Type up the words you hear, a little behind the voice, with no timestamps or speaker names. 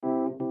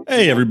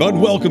Hey everybody,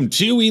 welcome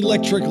to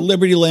Electric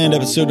Liberty Land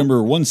episode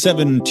number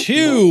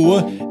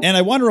 172. And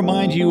I want to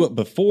remind you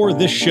before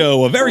this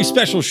show, a very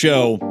special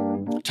show,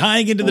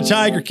 tying into the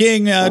Tiger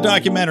King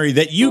documentary,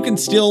 that you can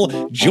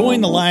still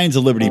join the Lions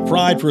of Liberty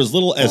Pride for as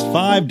little as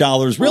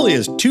 $5, really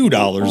as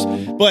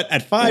 $2. But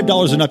at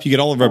 $5 and up, you get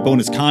all of our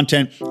bonus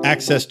content,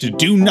 access to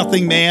Do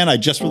Nothing Man. I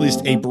just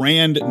released a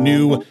brand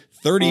new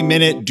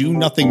 30-minute Do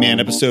Nothing Man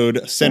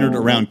episode centered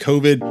around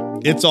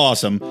COVID. It's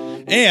awesome.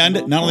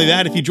 And not only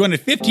that, if you join at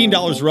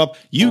 $15 or up,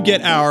 you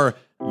get our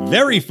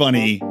very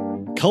funny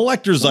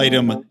collector's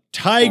item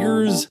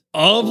Tigers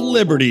of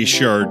Liberty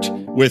shirt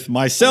with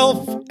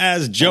myself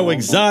as Joe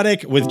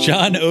Exotic, with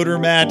John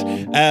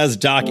Odermatt as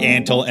Doc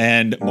Antle,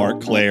 and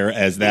Mark Claire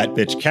as that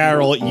bitch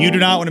Carol. You do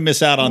not want to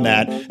miss out on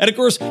that. And of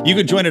course, you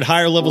can join at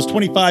higher levels,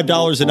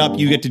 $25 and up.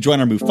 You get to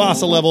join our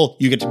Mufasa level.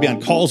 You get to be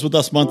on calls with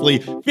us monthly,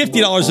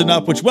 $50 and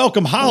up, which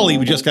welcome Holly.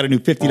 We just got a new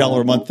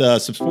 $50 a month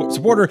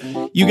supporter.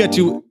 You get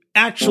to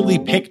actually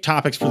pick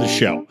topics for the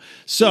show.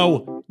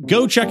 So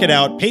go check it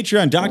out,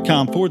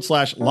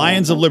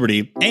 patreon.com/Lions of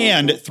Liberty.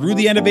 And through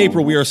the end of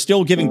April, we are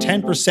still giving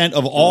 10%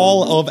 of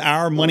all of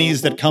our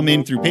monies that come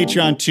in through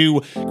Patreon to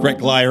Greg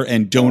Glyer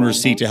and Donor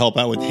Seat to help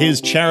out with his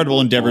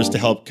charitable endeavors to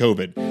help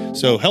COVID.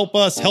 So help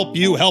us, help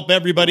you, help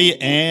everybody.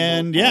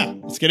 And yeah,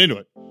 let's get into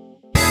it.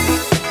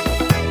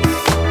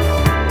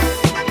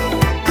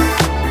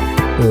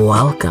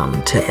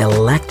 Welcome to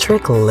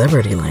Electric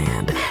Liberty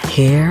Land,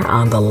 here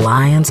on the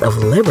Lions of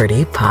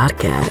Liberty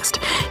podcast,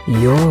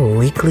 your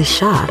weekly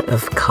shot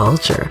of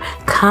culture,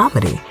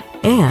 comedy,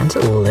 and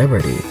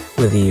liberty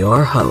with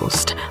your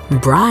host,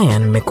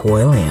 Brian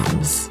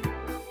McWilliams.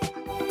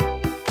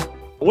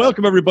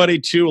 Welcome, everybody,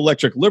 to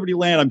Electric Liberty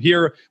Land. I'm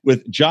here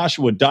with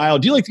Joshua Dial.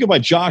 Do you like to go by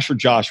Josh or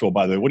Joshua,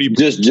 by the way? What do you...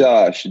 Just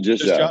Josh.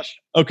 Just Josh.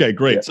 Okay,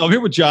 great. Yeah. So I'm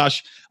here with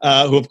Josh,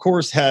 who, of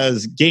course,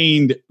 has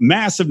gained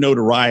massive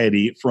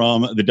notoriety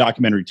from the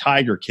documentary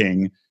Tiger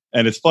King.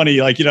 And it's funny,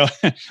 like, you know,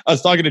 I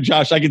was talking to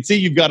Josh. I can see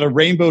you've got a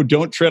rainbow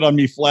 "Don't Tread on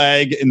Me"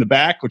 flag in the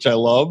back, which I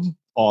love.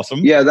 Awesome.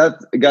 Yeah,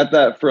 got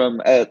that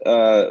from at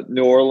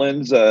New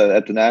Orleans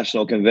at the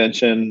National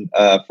Convention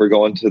for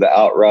going to the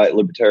outright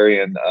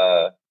Libertarian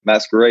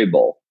Masquerade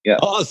Bowl. Yeah.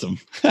 Awesome.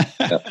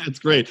 That's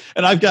great.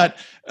 And I've got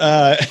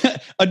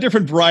a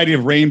different variety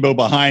of rainbow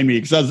behind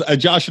me because as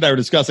Josh and I were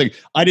discussing,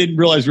 I didn't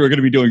realize we were going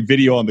to be doing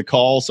video on the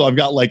call. So I've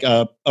got like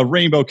a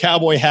rainbow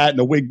cowboy hat and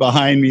a wig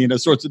behind me and all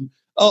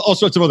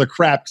sorts of other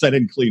crap because I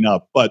didn't clean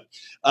up. But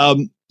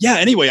yeah,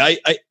 anyway,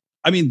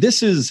 I mean, this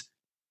has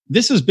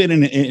been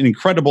an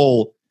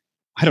incredible,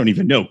 I don't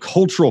even know,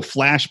 cultural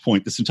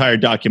flashpoint, this entire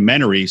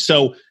documentary.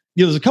 So,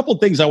 you know, there's a couple of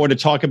things I want to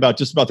talk about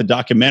just about the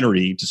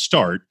documentary to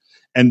start.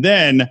 And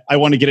then I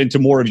want to get into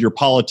more of your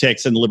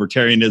politics and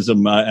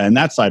libertarianism and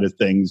that side of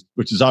things,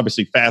 which is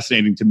obviously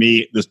fascinating to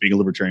me, this being a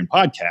libertarian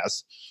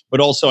podcast, but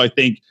also I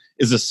think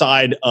is a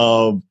side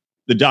of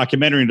the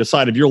documentary and a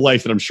side of your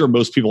life that I'm sure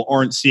most people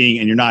aren't seeing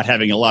and you're not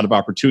having a lot of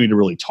opportunity to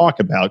really talk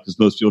about because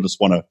most people just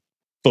want to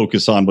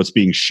focus on what's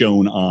being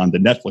shown on the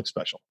Netflix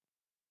special.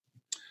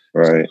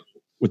 Right. So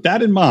with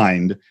that in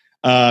mind,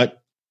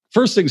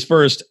 first things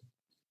first,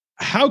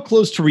 how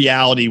close to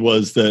reality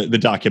was the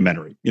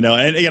documentary? You know,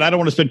 and again, I don't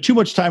want to spend too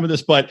much time on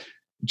this, but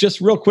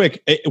just real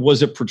quick,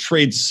 was it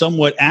portrayed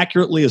somewhat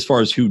accurately as far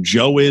as who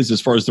Joe is,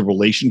 as far as the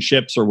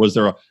relationships, or was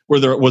there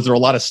a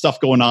lot of stuff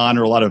going on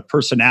or a lot of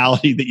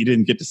personality that you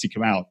didn't get to see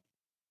come out?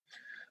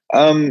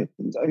 I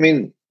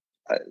mean,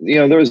 you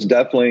know, there was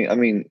definitely, I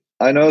mean,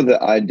 I know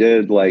that I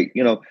did, like,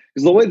 you know,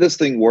 because the way this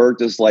thing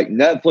worked is like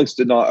Netflix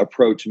did not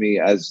approach me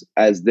as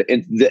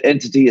the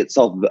entity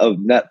itself of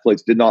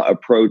Netflix did not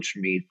approach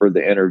me for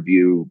the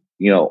interview,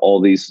 you know, all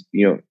these,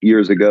 you know,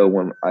 years ago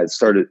when I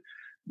started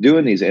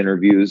doing these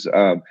interviews.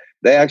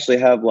 They actually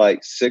have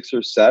like 6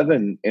 or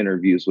 7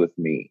 interviews with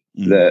me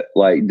that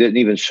like didn't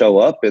even show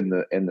up in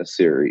the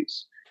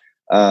series.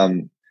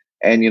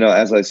 And, you know,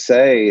 as I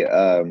say,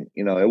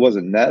 you know, it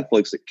wasn't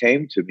Netflix that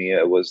came to me.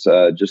 It was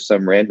just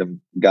some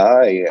random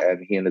guy,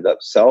 and he ended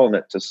up selling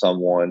it to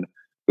someone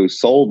who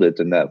sold it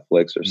to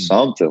Netflix or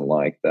something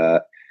like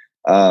that.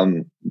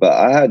 But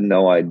I had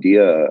no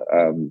idea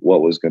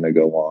what was going to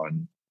go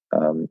on.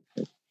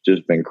 It's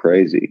just been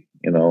crazy,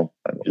 you know.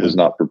 I was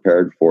not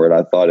prepared for it.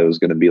 I thought it was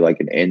going to be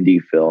like an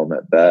indie film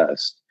at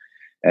best,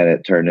 and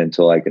it turned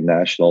into like a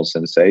national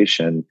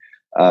sensation.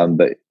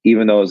 But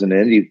even though it was an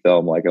indie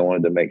film, like I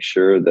wanted to make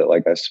sure that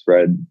like I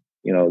spread,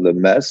 you know, the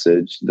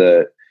message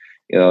that,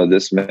 you know,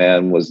 this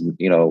man was,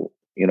 you know,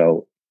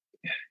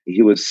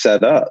 he was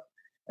set up.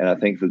 And I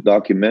think the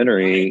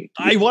documentary,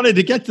 I wanted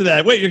to get to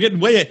that. Wait, you're getting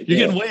way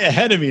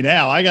ahead of me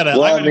now. I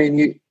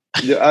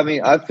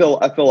feel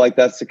like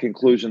that's the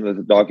conclusion that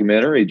the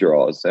documentary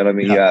draws. And I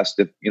mean, you asked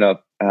if, you know,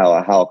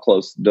 how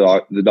close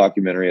the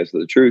documentary is to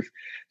the truth.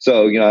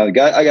 So, you know, I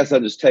guess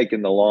I'm just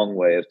taking the long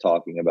way of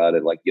talking about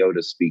it, like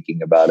Yoda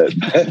speaking about it.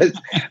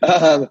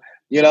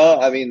 You know,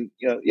 I mean,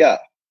 you know, yeah,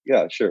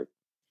 sure.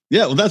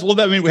 Yeah, well,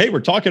 I mean, hey,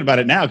 we're talking about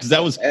it now because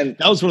that was one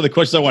of the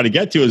questions I wanted to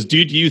get to is, do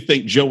you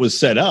think Joe was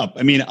set up?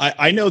 I mean,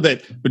 I know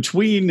that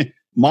between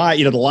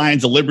the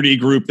Lions of Liberty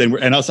group,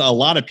 and also a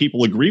lot of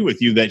people agree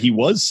with you that he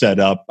was set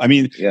up. I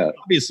mean,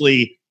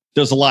 obviously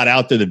there's a lot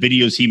out there, the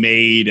videos he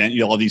made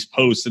and, all these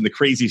posts and the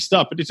crazy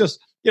stuff, but it's just,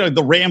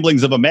 the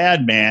ramblings of a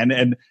madman.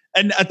 And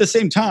at the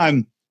same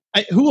time,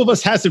 who of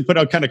us hasn't put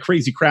out kind of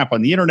crazy crap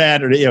on the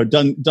internet or,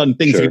 done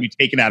things that can be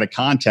taken out of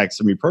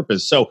context and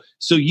repurposed.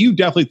 So you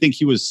definitely think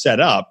he was set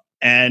up.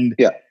 And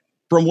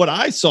from what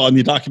I saw in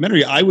the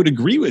documentary, I would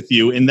agree with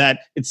you in that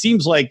it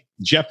seems like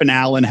Jeff and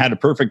Alan had a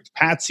perfect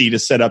patsy to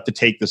set up to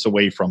take this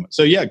away from it.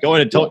 So go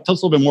ahead and tell us a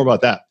little bit more about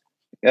that.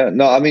 Yeah,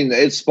 no, I mean,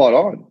 it's spot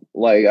on.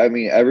 Like, I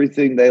mean,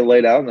 everything they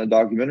laid out in the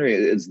documentary,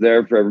 it's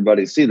there for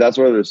everybody to see. That's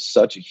why there's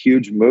such a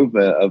huge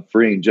movement of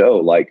freeing Joe.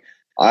 Like,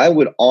 I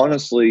would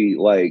honestly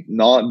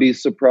not be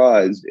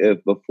surprised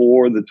if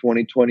before the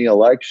 2020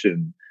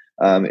 election,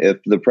 if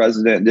the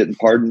president didn't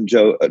pardon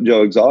Joe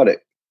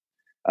Exotic.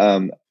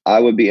 I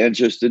would be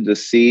interested to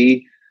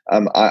see.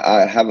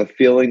 I have a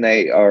feeling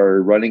they are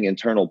running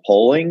internal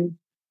polling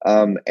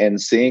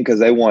and seeing, because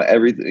they want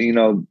everything.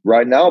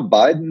 Right now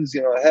Biden's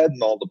ahead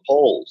in all the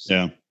polls.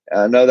 Yeah,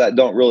 I know that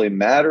don't really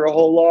matter a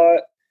whole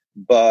lot,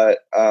 but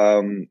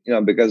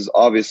because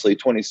obviously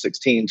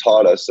 2016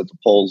 taught us that the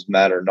polls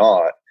matter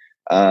not.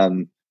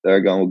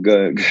 They're going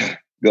to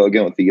go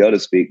again with the Yoda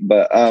speak,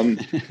 but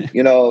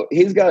he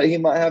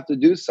might have to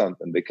do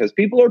something because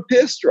people are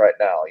pissed right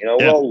now.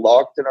 We're all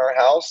locked in our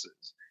houses.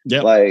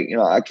 Yep.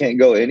 I can't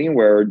go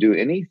anywhere or do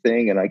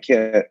anything, and I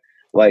can't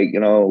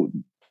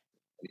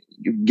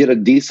get a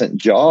decent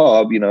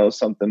job,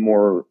 something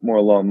more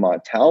along my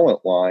talent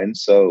line.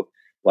 So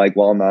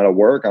while I'm out of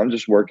work, I'm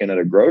just working at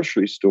a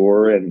grocery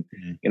store. And,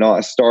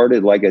 I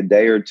started a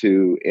day or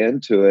two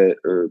into it,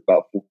 or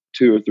about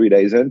 2 or 3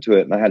 days into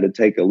it. And I had to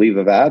take a leave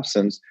of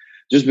absence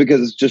just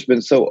because it's just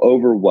been so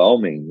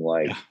overwhelming.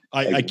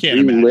 I can't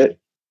imagine.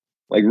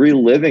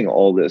 Reliving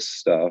all this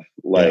stuff.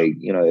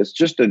 It's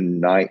just a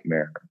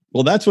nightmare.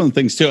 Well, that's one of the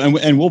things too.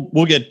 And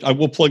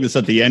we'll plug this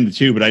at the end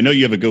too, but I know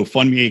you have a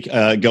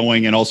GoFundMe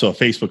going and also a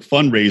Facebook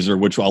fundraiser,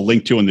 which I'll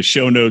link to in the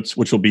show notes,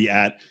 which will be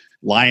at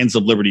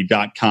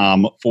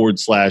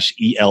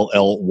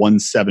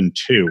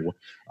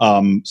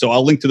lionsofliberty.com/ELL172. So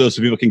I'll link to those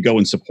so people can go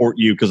and support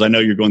you, because I know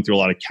you're going through a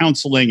lot of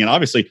counseling. And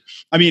obviously,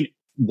 I mean,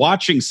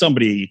 watching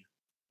somebody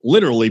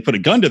literally put a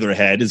gun to their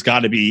head has got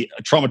to be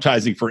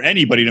traumatizing for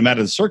anybody, no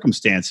matter the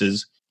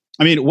circumstances.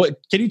 I mean,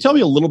 can you tell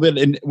me a little bit?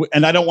 And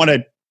I don't want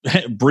to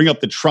bring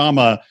up the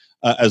trauma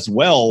as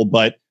well,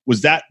 but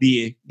was that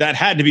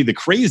had to be the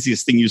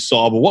craziest thing you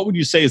saw? But what would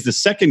you say is the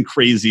second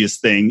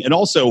craziest thing? And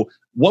also,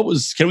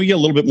 can we get a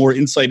little bit more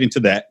insight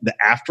into the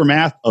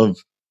aftermath of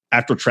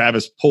after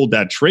Travis pulled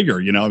that trigger?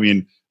 I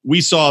mean,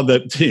 we saw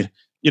the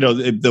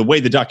way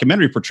the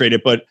documentary portrayed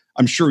it, but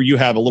I'm sure you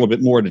have a little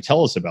bit more to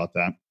tell us about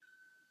that.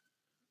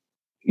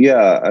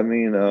 Yeah, I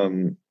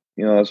mean,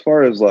 as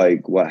far as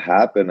what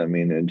happened, I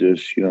mean, it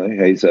just,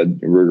 he said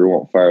Ruger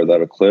won't fire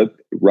without a clip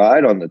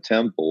right on the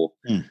temple.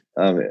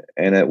 And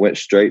it went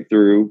straight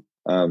through,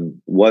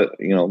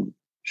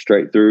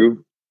 straight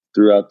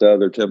throughout the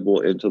other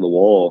temple into the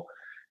wall.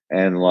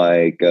 And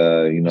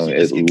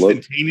it looked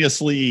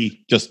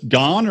instantaneously just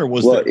gone, or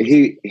was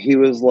he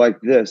was like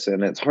this,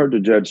 and it's hard to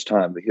judge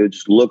time, but he was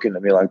just looking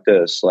at me like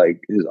this,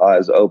 his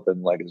eyes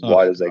open, as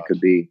wide as they could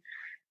be.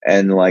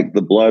 And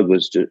the blood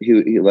was just,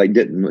 he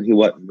wasn't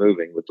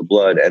moving with the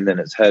blood. And then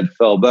his head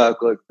fell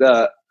back like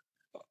that.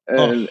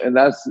 And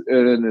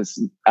then this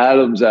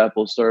Adam's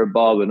apple started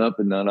bobbing up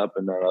and down, up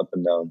and down, up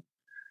and down.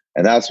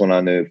 And that's when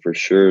I knew for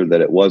sure that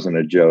it wasn't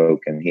a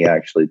joke. And he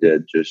actually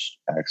did just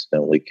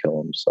accidentally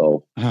kill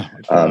himself.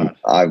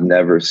 I've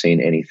never seen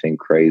anything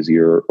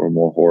crazier or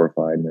more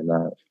horrifying than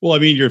that. Well, I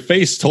mean, your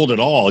face told it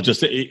all.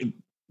 Just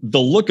the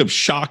look of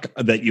shock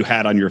that you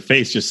had on your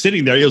face, just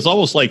sitting there, it was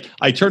almost like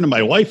I turned to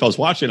my wife. I was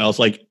watching. I was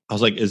like,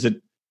 is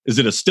it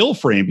a still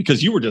frame?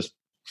 Because you were just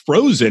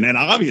frozen. And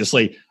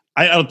obviously,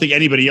 I don't think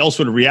anybody else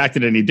would have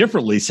reacted any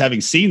differently.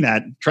 Having seen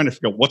that, trying to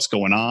figure out what's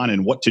going on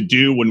and what to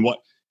do and what,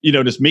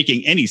 just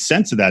making any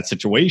sense of that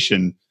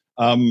situation.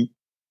 I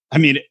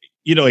mean,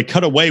 it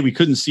cut away. We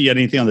couldn't see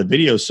anything on the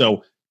video.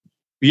 So,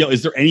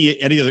 is there any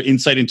other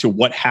insight into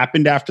what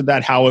happened after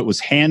that? How it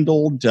was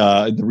handled?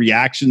 The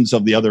reactions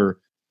of the other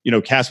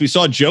cast. We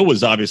saw Joe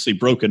was obviously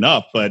broken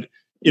up, but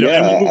and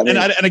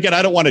again,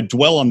 I don't want to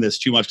dwell on this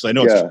too much because I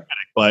know it's traumatic,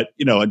 but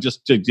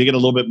just to get a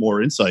little bit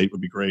more insight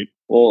would be great.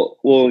 Well,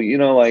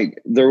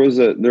 there was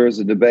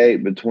a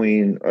debate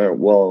between, it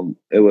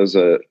was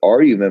a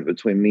argument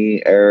between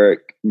me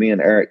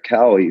and Eric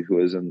Cowie, who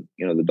was in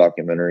the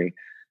documentary.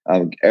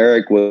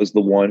 Eric was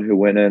the one who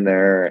went in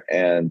there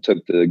and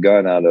took the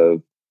gun out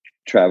of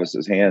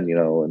Travis's hand,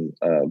 and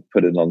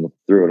threw it on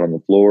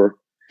the floor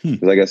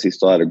because I guess he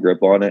still had a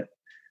grip on it.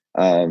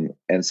 And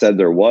said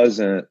there was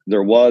a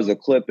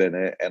clip in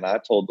it, and I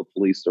told the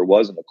police there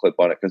wasn't a clip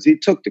on it because he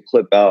took the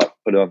clip out,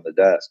 put it on the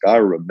desk. I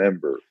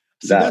remember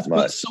that much.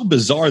 That's so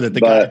bizarre that the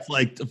guy's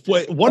like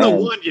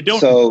 101. You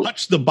don't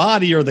touch the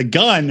body or the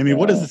gun. I mean,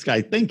 what is this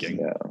guy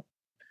thinking?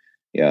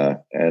 Yeah,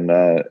 and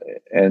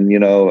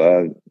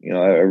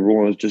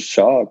everyone was just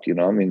shocked.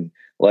 I mean,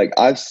 like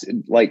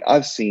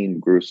I've seen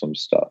gruesome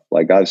stuff.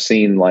 Like I've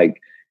seen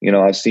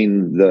I've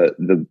seen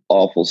the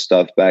awful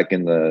stuff back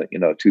in the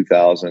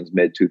 2000s,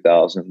 mid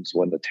 2000s,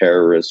 when the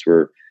terrorists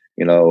were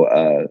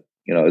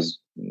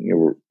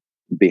were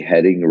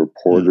beheading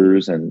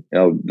reporters, and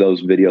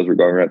those videos were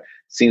going around.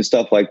 Seen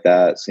stuff like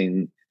that.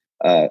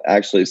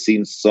 Actually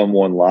seen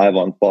someone live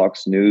on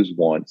Fox News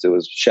once. It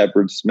was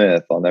Shepard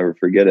Smith. I'll never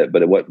forget it,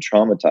 but it wasn't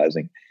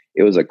traumatizing.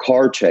 It was a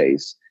car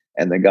chase,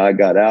 and the guy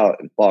got out,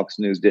 and Fox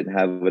News didn't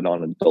have it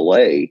on a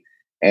delay.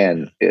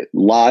 And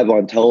live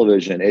on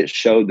television, it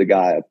showed the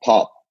guy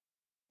pop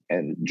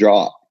and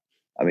drop.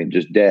 I mean,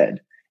 just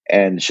dead.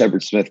 And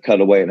Shepard Smith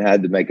cut away and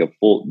had to make a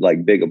full,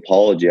 big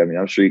apology. I mean,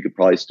 I'm sure you could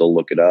probably still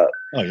look it up.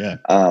 Oh, yeah.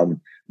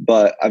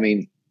 But I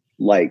mean,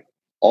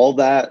 all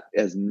that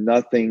is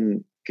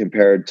nothing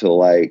compared to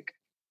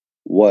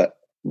what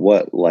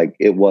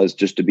it was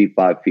just to be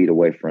 5 feet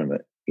away from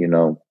it,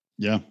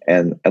 Yeah.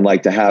 And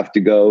to have to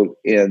go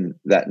in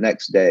that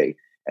next day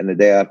and the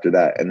day after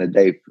that and the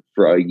day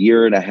for a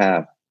year and a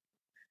half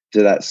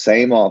to that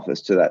same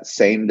office, to that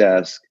same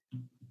desk.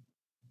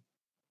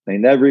 They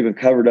never even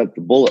covered up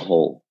the bullet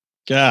hole.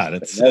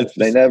 God,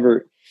 they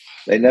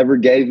never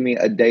gave me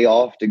a day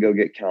off to go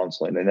get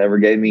counseling. They never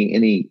gave me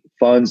any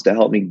funds to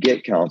help me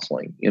get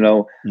counseling.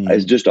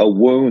 It's just a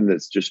wound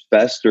that's just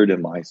festered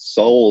in my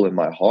soul and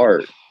my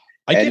heart.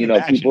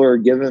 People are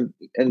given,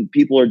 and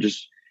people are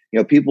just,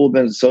 people have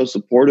been so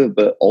supportive,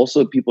 but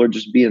also people are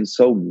just being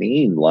so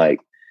mean. I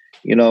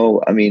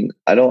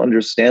don't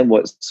understand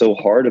what's so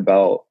hard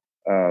about,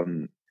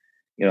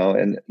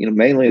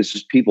 mainly it's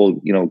just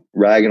people,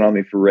 ragging on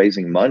me for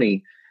raising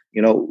money.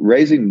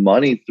 Raising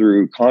money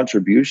through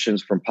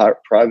contributions from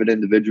private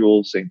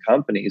individuals and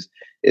companies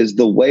is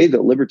the way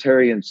that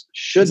libertarians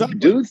should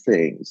do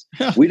things.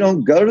 We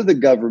don't go to the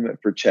government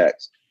for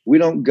checks. We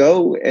don't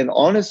go. And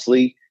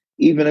honestly,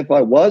 even if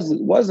I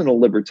wasn't a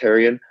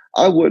libertarian,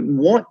 I wouldn't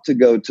want to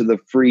go to the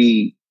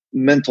free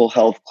mental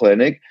health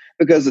clinic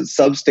because it's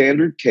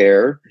substandard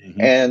care.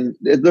 Mm-hmm. And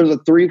there's a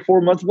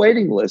 3-4 month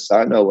waiting list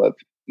I know of.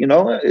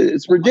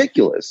 It's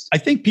ridiculous. I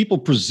think people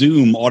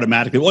presume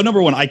automatically. Well,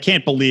 number one, I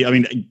can't believe,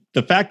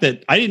 the fact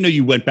that I didn't know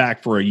you went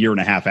back for a year and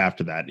a half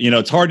after that.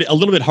 It's a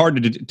little bit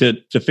hard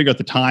to figure out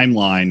the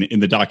timeline in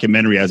the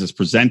documentary as it's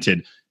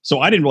presented. So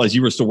I didn't realize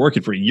you were still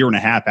working for a year and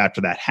a half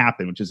after that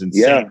happened, which is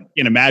insane. Yeah.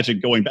 You can imagine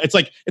going back. It's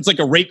like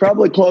a rape.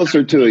 Probably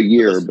closer to a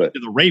year, but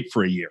the rape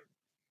for a year.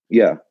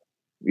 Yeah.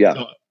 Yeah.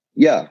 So,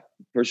 yeah,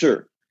 for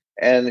sure.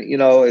 And,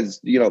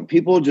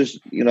 people just,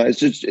 it's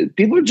just,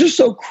 people are just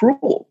so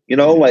cruel,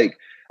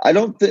 I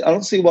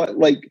don't see what,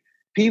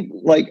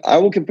 people, I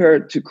will compare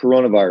it to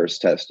coronavirus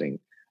testing.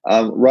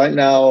 Right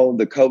now,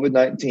 the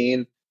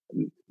COVID-19,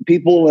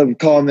 people have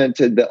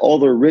commented that all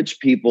the rich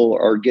people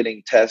are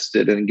getting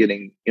tested and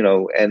getting,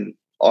 and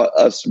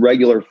us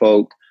regular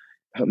folk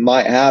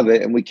might have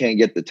it and we can't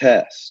get the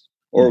test,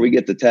 or we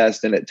get the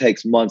test and it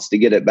takes months to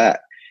get it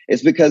back.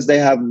 It's because they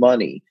have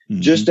money.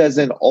 Mm-hmm. Just as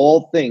in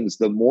all things,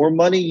 the more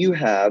money you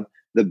have,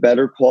 the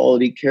better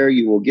quality care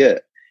you will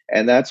get.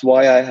 And that's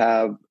why I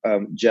have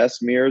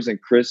Jess Mears and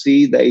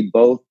Chrissy. They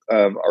both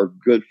are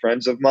good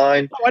friends of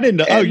mine. Oh, I didn't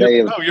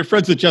know. You're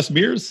friends with Jess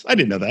Mears? I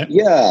didn't know that.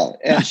 Yeah,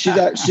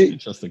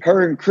 and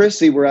her and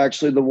Chrissy were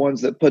actually the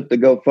ones that put the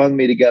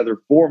GoFundMe together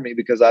for me,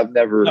 because I've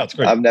never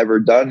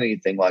done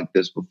anything like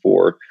this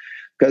before.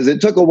 Because it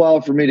took a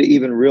while for me to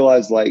even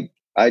realize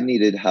I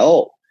needed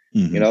help,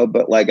 mm-hmm.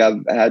 But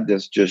I've had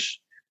this just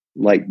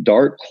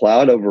dark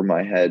cloud over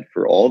my head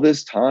for all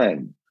this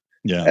time.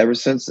 Yeah. Ever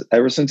since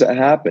it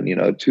happened,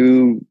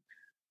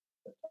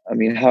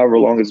 however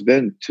long it's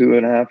been,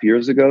 2.5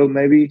 years ago,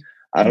 maybe,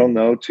 I don't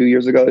know, 2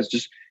 years ago. It's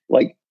just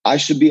I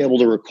should be able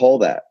to recall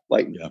that.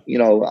 I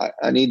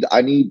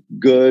need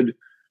good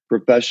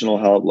professional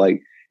help.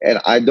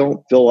 And I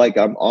don't feel like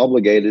I'm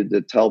obligated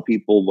to tell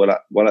people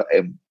what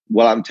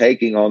I'm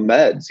taking on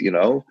meds,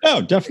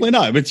 No, definitely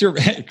not. It's your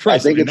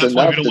Christ. That's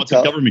why we don't want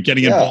the government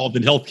getting involved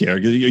in healthcare.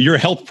 Your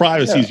health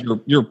privacy is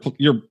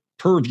your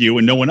purview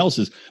and no one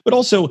else's. But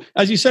also,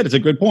 as you said, it's a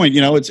good point.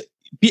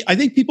 I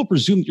think people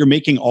presume that you're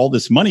making all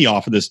this money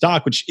off of this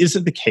doc, which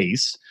isn't the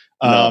case.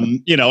 No.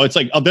 It's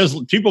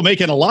there's people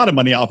making a lot of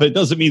money off it. It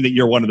doesn't mean that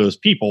you're one of those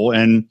people.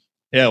 And,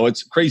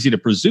 it's crazy to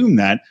presume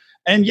that.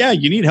 And yeah,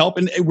 you need help.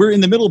 And we're in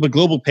the middle of a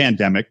global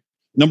pandemic,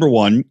 number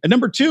one. And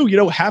number two,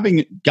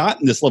 having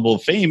gotten this level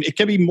of fame, it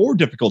can be more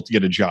difficult to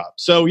get a job.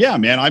 So yeah,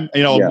 man,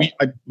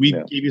 we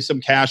gave you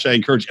some cash. I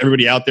encourage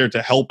everybody out there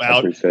to help out.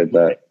 I appreciate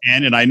that.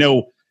 And I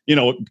know,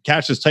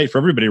 cash is tight for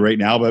everybody right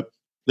now, but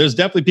there's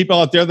definitely people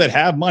out there that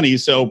have money.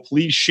 So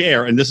please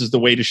share. And this is the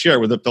way to share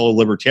with a fellow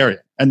libertarian.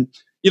 And,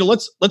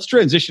 let's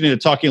transition into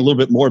talking a little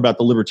bit more about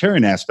the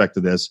libertarian aspect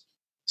of this.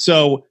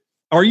 So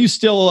are you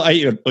still,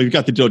 you've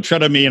got the Joe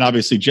Tread on me, and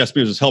obviously Jess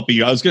Mears is helping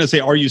you. I was going to say,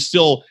 are you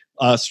still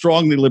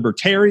strongly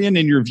libertarian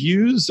in your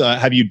views?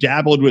 Have you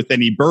dabbled with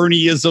any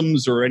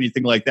Bernieisms or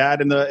anything like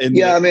that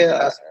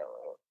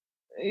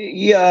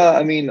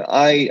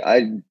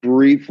I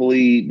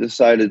briefly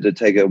decided to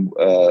take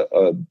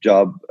a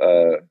job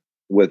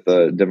with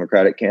a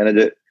Democratic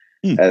candidate.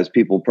 as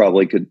people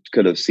probably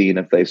could have seen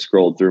if they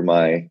scrolled through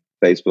my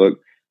Facebook.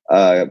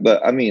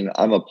 But I mean,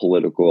 I'm a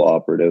political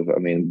operative. I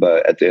mean,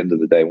 but at the end of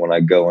the day, when I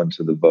go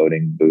into the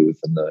voting booth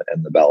and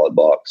the ballot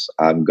box,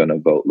 I'm going to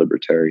vote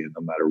Libertarian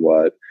no matter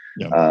what.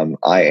 Yeah.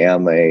 I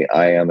am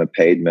a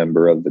paid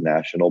member of the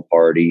National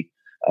Party.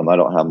 I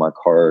don't have my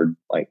card.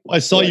 Like, I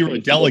saw you were a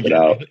delegate.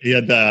 You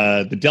had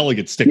the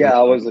delegate sticker. Yeah,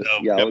 I was.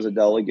 I was a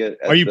delegate.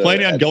 Are you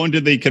planning on going to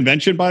the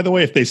convention? By the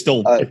way, if they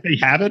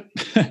have it.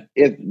 I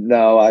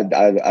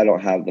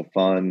don't have the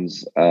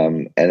funds.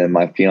 And then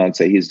my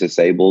fiance, he's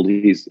disabled.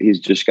 He's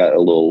just got a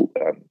little.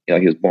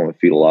 He was born with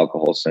fetal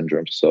alcohol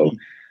syndrome. So,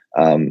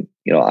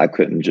 I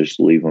couldn't just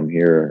leave him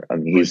here. I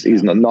mean,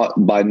 he's not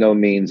by no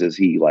means is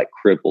he like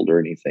crippled or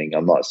anything.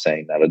 I'm not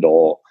saying that at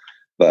all.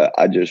 But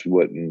I just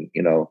wouldn't.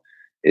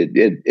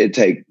 It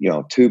take,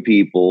 two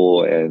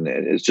people, and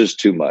it's just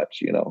too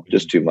much,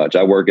 just too much.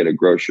 I work at a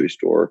grocery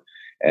store,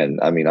 and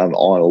I mean, I'm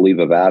on a leave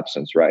of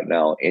absence right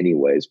now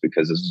anyways,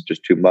 because this is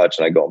just too much.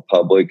 And I go in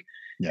public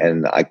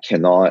and I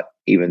cannot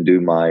even do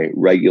my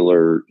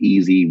regular,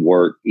 easy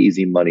work,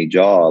 easy money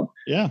job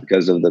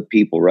because of the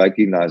people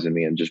recognizing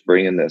me and just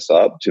bringing this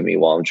up to me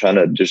while I'm trying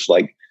to just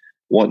like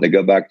wanting to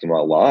go back to my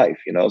life,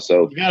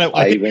 So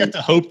I think you have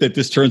to hope that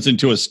this turns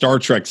into a Star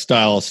Trek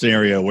style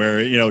scenario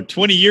where,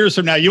 20 years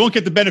from now, you won't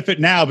get the benefit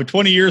now, but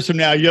 20 years from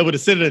now, you'll be able to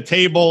sit at a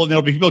table and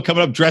there'll be people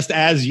coming up dressed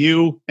as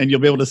you, and you'll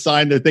be able to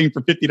sign their thing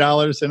for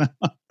 $50.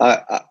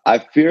 I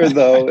fear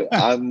though,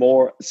 I'm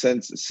more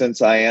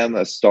since I am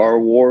a Star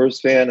Wars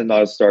fan and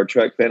not a Star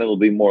Trek fan, it'll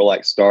be more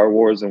like Star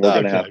Wars, and we're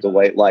going to have to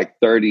wait like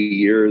 30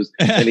 years.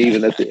 And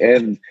even at the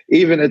end,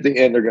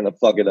 they're going to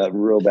fuck it up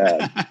real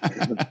bad.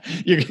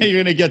 You're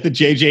going to get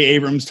the J.J.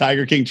 Abrams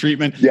Tiger King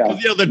treatment. Yeah.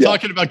 They're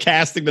talking about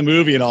casting the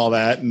movie and all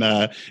that. And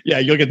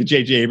you'll get the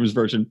J.J. Abrams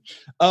version.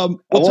 I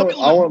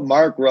want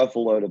Mark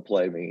Ruffalo to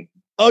play me.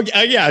 Oh,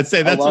 yeah. I'd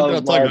say that's what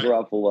I'm talking about.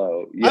 Mark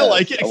Ruffalo. Yes, I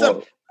like it.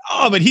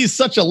 But he's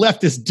such a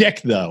leftist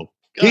dick, though.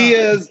 He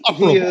is.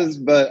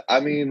 But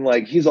I mean,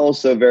 like, he's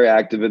also very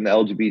active in the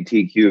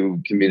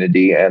LGBTQ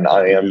community, and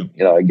I am,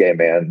 a gay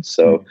man.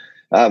 So,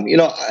 I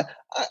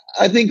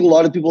think a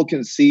lot of people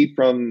can see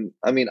from,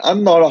 I mean,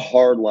 I'm not a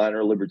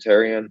hardliner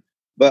libertarian,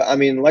 but I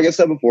mean, like I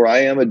said before, I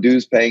am a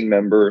dues paying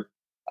member.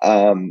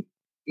 I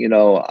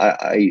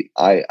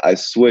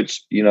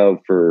switched,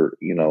 for,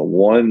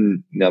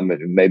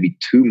 maybe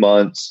 2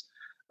 months,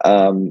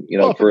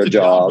 for a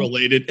job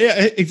related.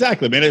 Yeah,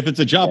 exactly, man. If it's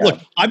a job, look,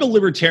 I'm a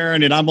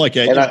libertarian and I'm like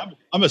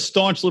I'm a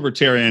staunch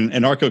libertarian,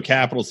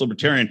 anarcho-capitalist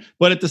libertarian,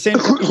 but at the same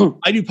time,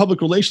 I do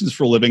public relations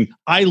for a living.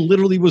 I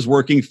literally was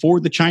working for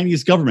the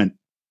Chinese government.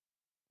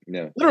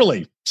 Yeah.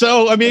 Literally.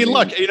 So, I mean,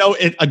 look,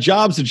 a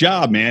job's a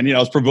job, man. I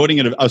was promoting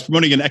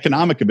an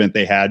economic event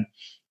they had.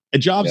 A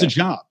job's a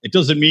job. It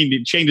doesn't mean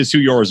it changes who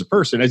you are as a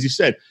person. As you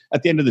said,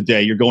 at the end of the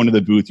day, you're going to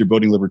the booth, you're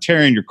voting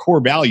libertarian, your core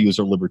values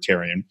are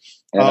libertarian.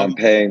 And I'm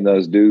paying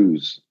those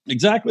dues.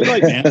 Exactly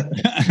right, man.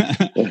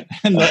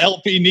 And the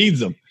LP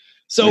needs them.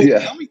 So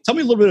tell me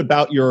a little bit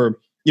about you're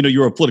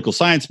a political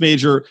science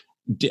major.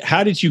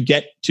 How did you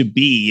get to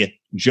be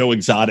Joe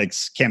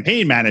Exotic's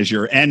campaign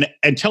manager? And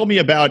tell me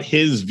about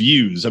his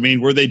views. I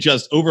mean, were they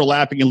just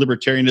overlapping in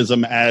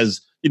libertarianism as,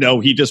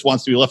 he just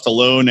wants to be left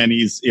alone, and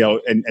he's,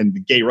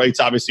 and gay rights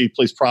obviously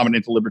plays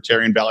prominent to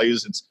libertarian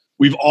values.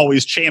 We've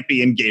always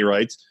championed gay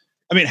rights.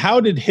 I mean, how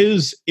did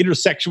his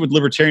intersection with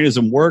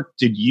libertarianism work?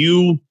 Did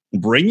you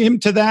bring him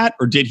to that,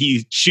 or did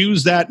he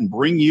choose that and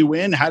bring you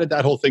in? How did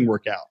that whole thing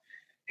work out?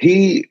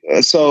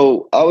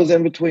 So I was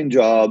in between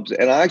jobs,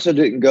 and I actually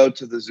didn't go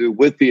to the zoo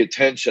with the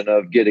intention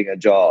of getting a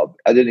job.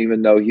 I didn't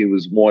even know he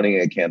was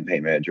wanting a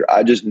campaign manager.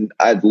 I'd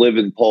lived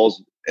in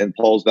Paul's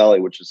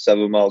Valley, which is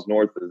 7 miles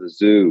north of the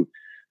zoo,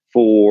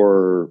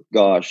 for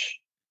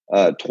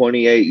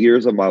 28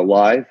 years of my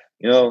life,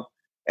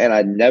 and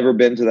I'd never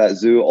been to that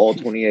zoo all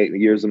 28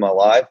 years of my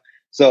life.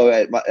 So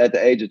at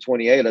the age of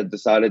 28, I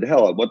decided,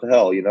 what the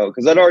hell,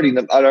 because I'd already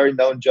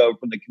known Joe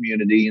from the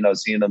community,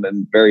 seeing him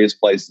in various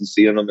places,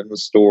 seeing him in the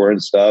store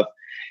and stuff.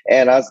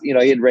 And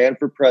he had ran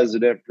for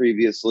president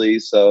previously.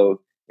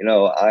 So,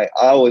 I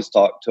always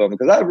talk to him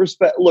because I have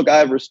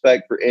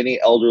respect for any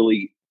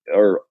elderly,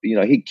 or,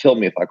 he'd kill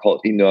me if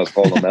he knew I was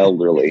calling him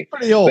elderly.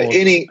 Pretty old. But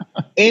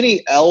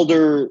any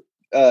elder,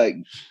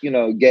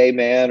 gay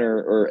man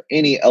or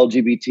any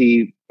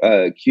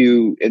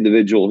LGBTQ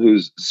individual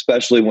who's,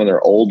 especially when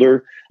they're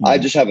older, I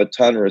just have a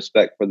ton of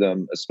respect for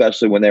them,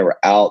 especially when they were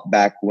out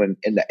back when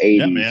in the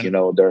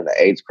 80s, during the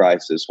AIDS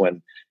crisis,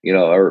 when,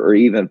 or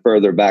even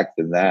further back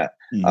than that.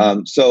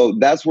 So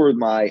that's where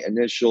my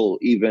initial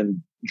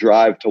even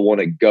drive to want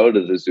to go to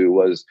the zoo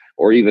was,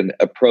 or even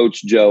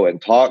approach Joe and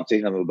talk to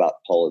him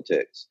about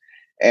politics.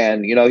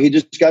 And, he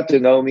just got to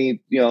know me,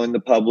 in the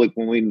public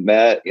when we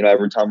met,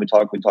 every time we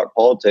talk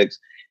politics,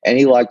 and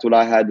he liked what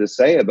I had to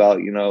say about,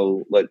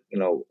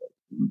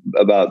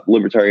 about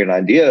libertarian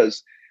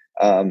ideas.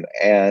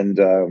 And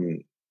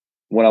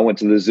when I went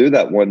to the zoo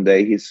that one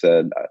day, I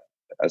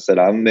said,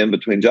 I'm in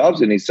between jobs.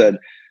 And he said,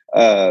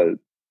 oh,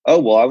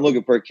 well, I'm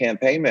looking for a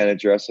campaign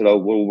manager. I said, oh,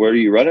 well, where are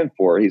you running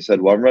for? He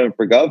said, well, I'm running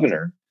for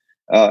governor.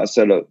 I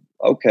said,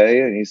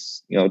 okay. And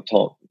he's,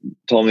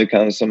 told me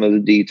kind of some of the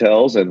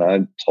details, and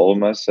I told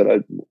him, I said,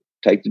 I'd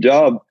take the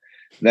job.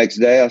 Next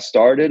day I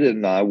started,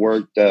 and I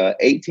worked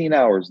 18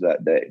 hours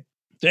that day.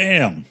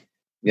 Damn.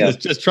 Yeah.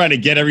 Just trying to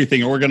get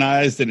everything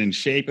organized and in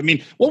shape. I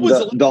mean, what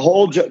was the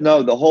whole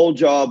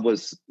job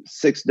was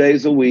 6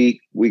 days a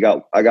week.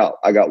 I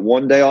got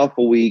 1 day off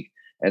a week,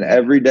 and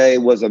every day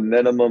was a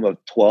minimum of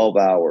 12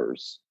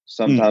 hours,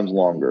 sometimes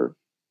longer.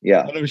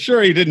 Yeah. But I'm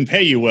sure he didn't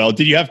pay you well.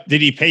 Did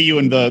he pay you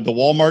in the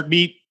Walmart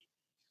meat?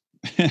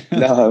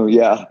 No.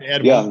 Yeah.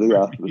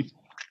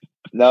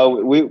 No,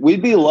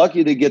 we'd be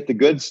lucky to get the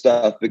good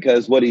stuff,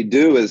 because what he'd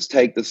do is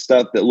take the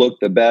stuff that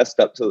looked the best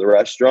up to the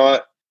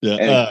restaurant. Yeah.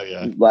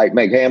 And like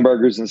make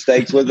hamburgers and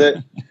steaks with it.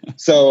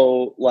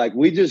 So like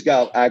we just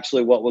got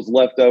actually what was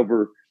left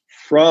over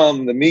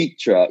from the meat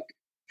truck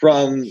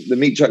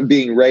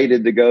being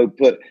raided to go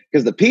put,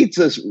 because the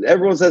pizzas,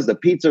 everyone says the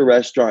pizza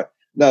restaurant.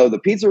 No, the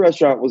pizza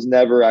restaurant was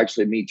never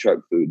actually meat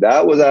truck food.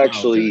 That was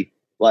actually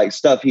like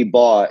stuff he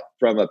bought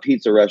from a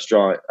pizza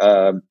restaurant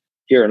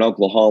here in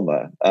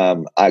Oklahoma.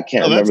 I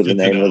can't remember the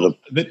name of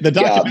the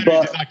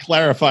documentary did not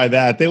clarify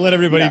that. They let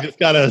everybody just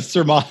gotta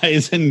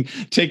surmise and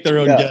take their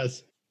own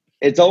guess.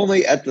 It's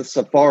only at the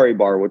Safari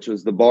Bar, which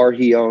was the bar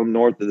he owned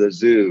north of the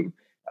zoo,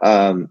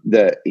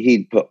 that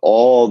he'd put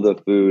all the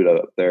food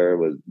up there. It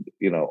was,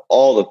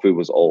 all the food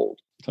was old.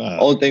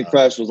 Only thing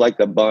fresh was like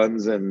the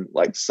buns, and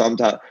like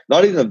sometimes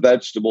not even the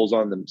vegetables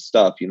on them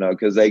stuff,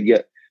 because they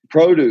get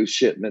produce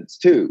shipments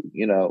too.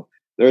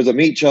 There's a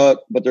meat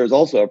truck, but there's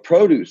also a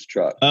produce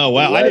truck. Oh,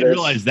 wow. Lettuce, I didn't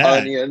realize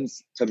that.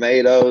 Onions,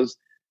 tomatoes,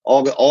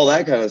 all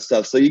that kind of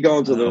stuff. So you go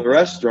into the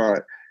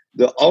restaurant,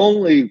 the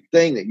only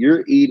thing that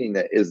you're eating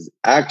that is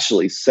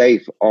actually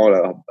safe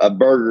on a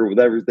burger with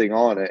everything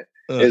on it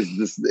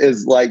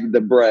is like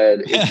the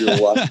bread, if you're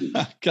lucky.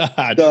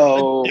 God.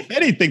 So if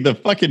anything, the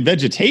fucking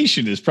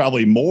vegetation is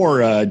probably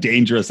more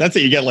dangerous. That's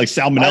it. You get like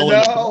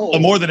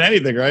salmonella more than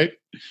anything, right?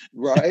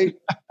 Right.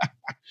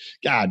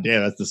 God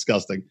damn, that's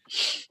disgusting.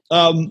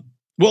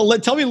 Well,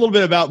 tell me a little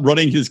bit about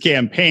running his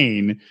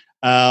campaign.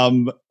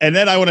 And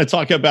then I want to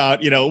talk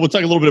about, we'll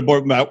talk a little bit more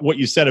about what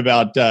you said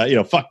about,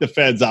 fuck the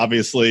feds,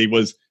 obviously,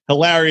 was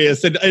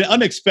hilarious and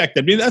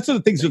unexpected. I mean, that's one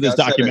of the things with this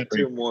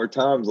documentary. 2 more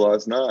times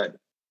last night.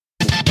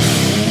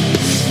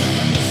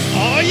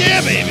 Oh,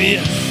 yeah, baby.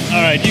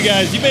 All right, you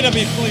guys, you may not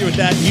be familiar with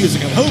that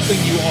music. I'm hoping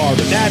you are,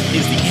 but that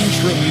is the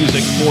intro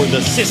music for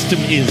the System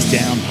Is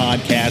Down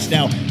podcast.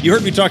 Now, you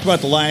heard me talk about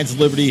the Lions of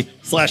Liberty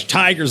 /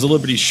 Tigers of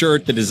Liberty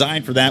shirt. The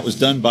design for that was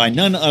done by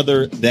none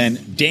other than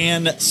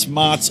Dan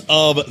Smots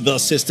of The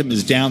System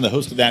Is Down, the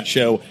host of that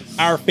show,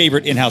 our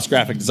favorite in-house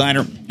graphic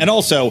designer, and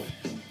also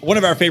one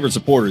of our favorite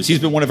supporters. He's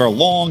been one of our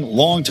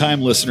long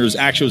time listeners.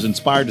 Actually was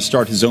inspired to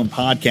start his own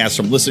podcast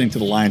from listening to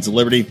the Lions of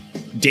Liberty.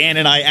 Dan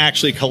and I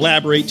actually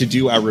collaborate to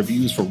do our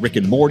reviews for Rick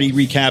and Morty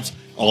recaps,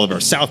 all of our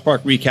South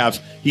Park recaps.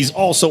 He's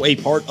also a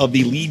part of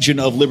the Legion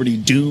of Liberty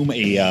Doom,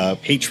 a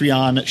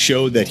Patreon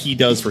show that he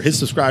does for his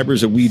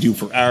subscribers and we do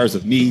for ours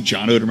with me,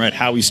 John Odermatt,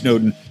 Howie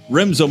Snowden,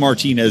 Remzo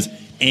Martinez,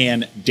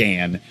 and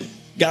Dan.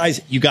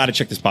 Guys, you got to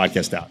check this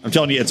podcast out. I'm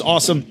telling you, it's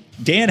awesome.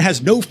 Dan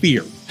has no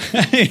fear.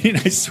 And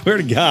I swear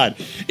to God,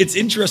 it's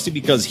interesting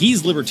because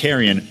he's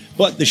libertarian,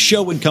 but the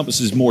show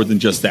encompasses more than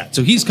just that.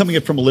 So he's coming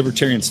up from a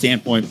libertarian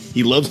standpoint.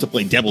 He loves to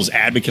play devil's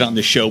advocate on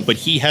the show, but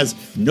he has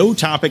no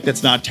topic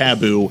that's not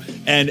taboo.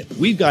 And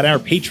we've got our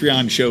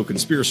Patreon show,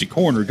 Conspiracy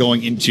Corner,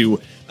 going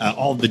into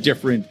all the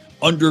different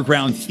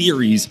underground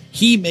theories.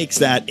 He makes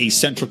that a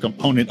central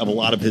component of a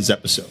lot of his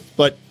episodes.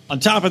 But on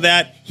top of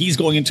that, he's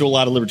going into a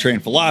lot of libertarian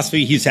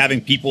philosophy. He's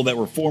having people that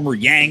were former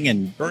Yang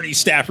and Bernie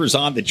staffers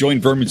on that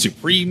joined Vermin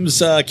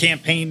Supreme's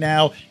campaign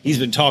now. He's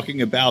been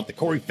talking about the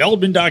Corey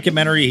Feldman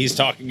documentary. He's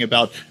talking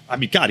about,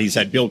 he's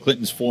had Bill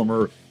Clinton's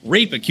former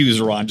rape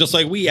accuser on, just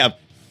like we have.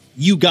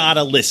 You got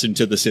to listen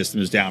to the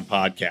System Is Down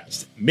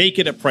podcast. Make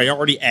it a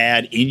priority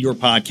ad in your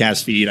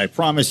podcast feed. I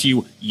promise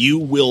you, you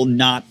will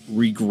not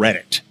regret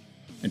it.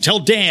 And tell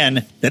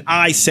Dan that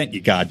I sent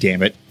you,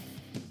 goddammit,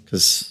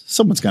 because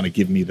someone's going to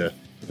give me the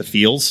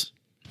feels.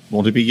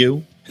 Won't it be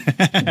you?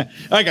 All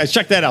right, guys,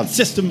 check that out.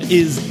 System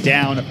Is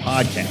Down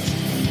podcast.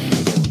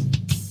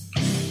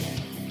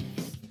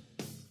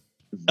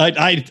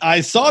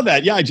 I saw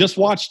that. Yeah, I just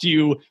watched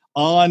you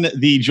on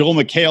the Joel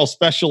McHale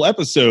special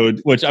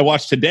episode, which I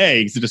watched today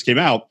because it just came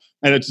out.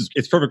 And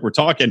it's perfect. We're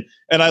talking.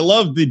 And I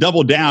love the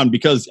double down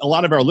because a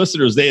lot of our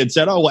listeners, they had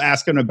said, we'll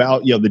ask him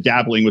about, the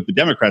dabbling with the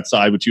Democrat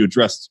side, which you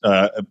addressed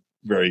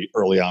very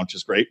early on, which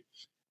is great.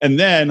 And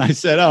then I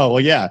said,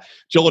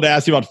 Joel had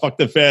asked you about fuck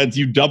the feds.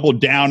 You doubled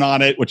down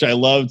on it, which I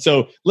loved.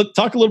 So let's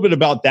talk a little bit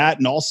about that.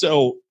 And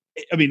also,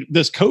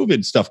 this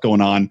COVID stuff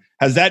going on,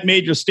 has that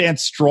made your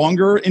stance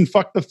stronger in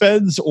fuck the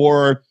feds,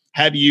 or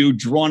have you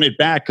drawn it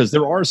back? Because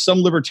there are some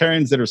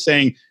libertarians that are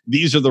saying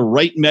these are the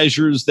right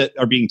measures that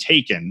are being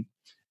taken.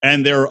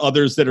 And there are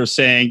others that are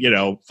saying,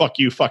 fuck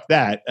you, fuck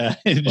that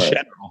in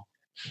general.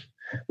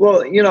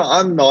 Well,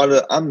 I'm not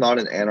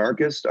an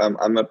anarchist.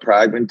 I'm a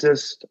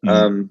pragmatist.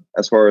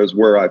 As far as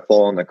where I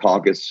fall on the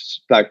caucus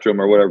spectrum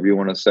or whatever you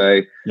want to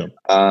say. Yep.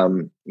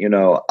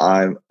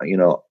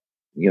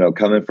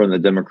 coming from the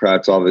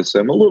Democrats,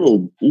 obviously, I'm a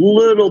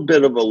little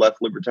bit of a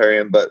left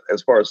libertarian, but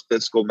as far as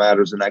fiscal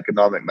matters and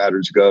economic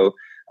matters go,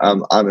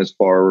 I'm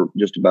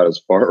just about as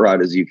far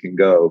right as you can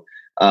go.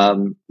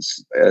 On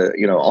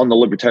the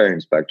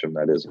libertarian spectrum,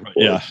 that is, of course.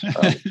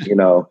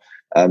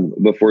 Yeah.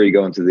 Before you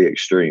go into the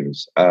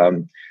extremes.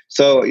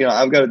 So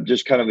I've got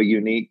just kind of a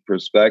unique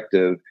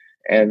perspective.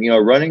 And,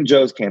 running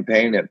Joe's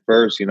campaign at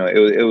first,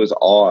 it was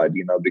odd,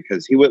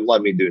 because he wouldn't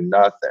let me do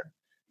nothing.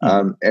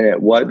 And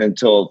it wasn't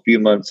until a few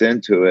months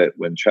into it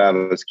when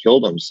Travis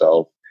killed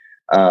himself,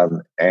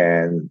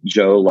 and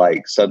Joe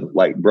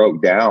suddenly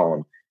broke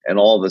down, and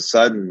all of a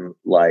sudden,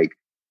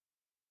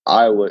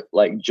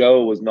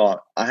 Joe was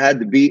not. I had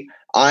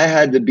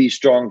to be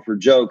strong for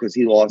Joe because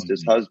he lost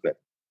his husband.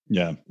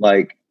 Yeah.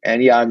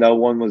 No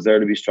one was there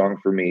to be strong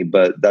for me,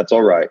 but that's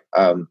all right.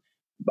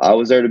 I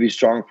was there to be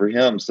strong for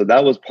him, so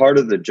that was part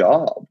of the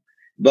job.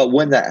 But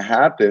when that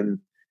happened,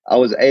 I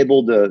was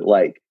able to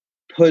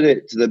put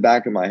it to the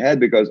back of my head,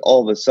 because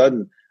all of a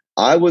sudden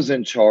I was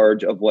in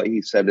charge of what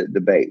he said at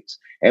debates.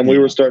 And we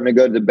were starting to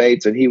go to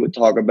debates, and he would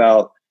talk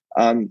about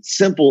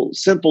simple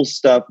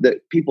stuff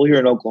that people here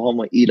in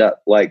Oklahoma eat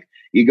up. Like,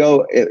 you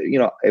go,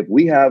 if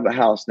we have a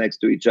house next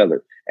to each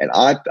other and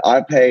I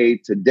pay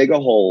to dig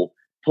a hole,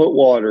 put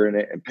water in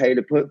it, and pay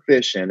to put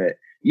fish in it,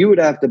 you would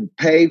have to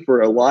pay for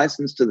a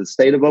license to the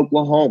state of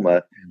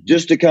Oklahoma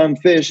just to come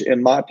fish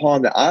in my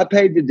pond that I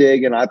paid to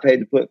dig and I paid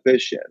to put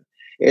fish in.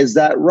 Is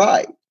that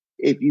right?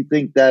 If you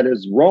think that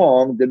is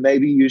wrong, then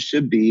maybe you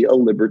should be a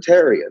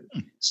libertarian.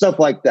 Stuff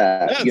like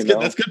that. Yeah,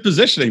 that's good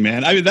positioning,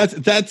 man. I mean,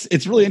 that's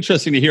it's really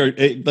interesting to hear,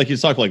 like you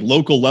talk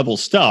local level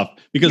stuff,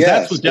 because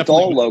that's what definitely it's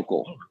all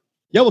local.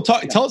 Yeah, well, tell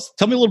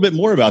me a little bit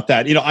more about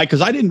that.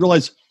 Because I didn't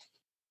realize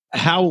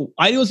I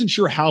wasn't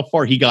sure how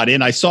far he got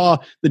in. I saw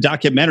the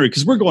documentary,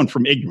 because we're going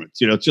from ignorance.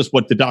 It's just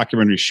what the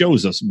documentary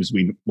shows us is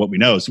what we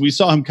know. So we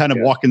saw him kind of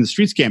walk in the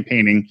streets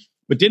campaigning,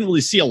 but didn't really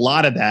see a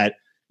lot of that,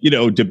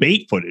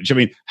 debate footage. I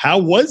mean, how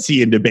was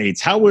he in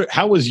debates? How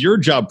was your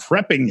job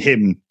prepping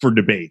him for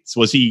debates?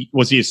 Was he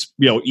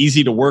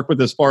easy to work with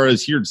as far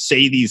as he'd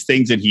say these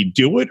things and he'd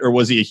do it, or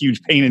was he a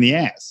huge pain in the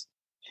ass?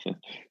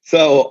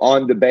 So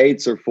on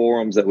debates or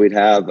forums that we'd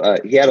have,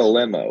 he had a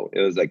limo.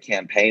 It was a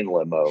campaign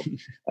limo.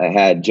 I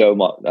had Joe.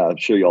 I'm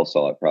sure y'all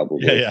saw it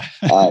probably. Yeah.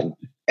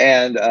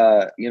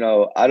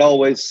 I'd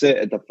always sit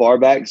at the far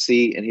back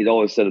seat, and he'd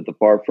always sit at the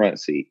far front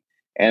seat.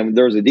 And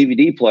there was a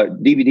DVD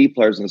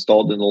players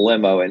installed in the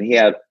limo, and he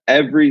had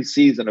every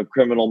season of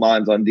Criminal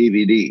Minds on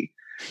DVD.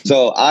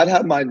 So I'd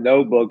have my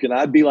notebook, and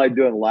I'd be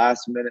doing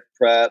last minute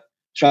prep,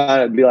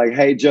 trying to be like,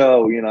 "Hey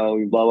Joe,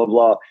 blah blah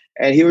blah,"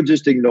 and he would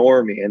just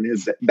ignore me. And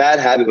his bad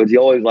habit was he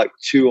always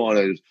chew on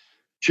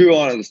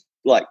his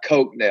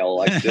coke nail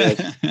like this,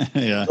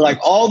 yeah,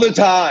 all the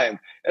time.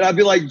 And I'd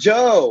be like,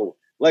 "Joe,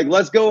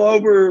 let's go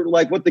over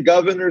what the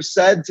governor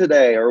said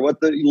today, or what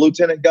the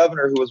lieutenant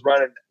governor who was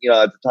running,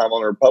 at the time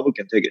on a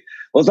Republican ticket.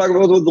 Let's talk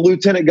about what the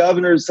lieutenant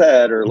governor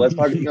said, or let's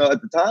talk,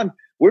 at the time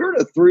we were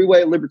in a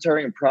 3-way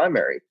libertarian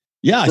primary.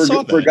 Yeah, I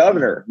saw that. For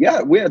governor.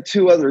 Yeah, we had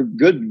 2 other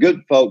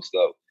good folks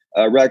though.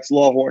 Rex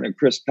Lawhorn and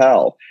Chris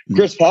Powell.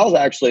 Chris Powell's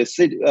actually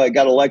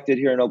got elected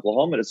here in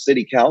Oklahoma to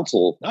city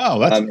council. Oh,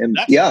 that's awesome.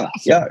 Yeah.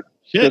 Shit.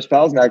 Chris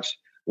Powell's actually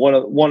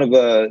one of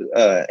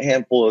a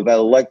handful of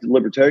elected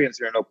libertarians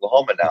here in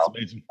Oklahoma now.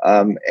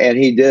 And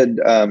he did,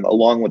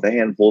 along with a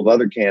handful of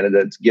other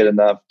candidates, get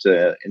enough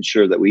to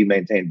ensure that we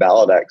maintain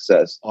ballot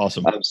access.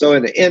 Awesome. So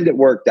in the end, it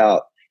worked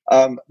out.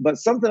 But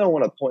something I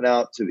want to point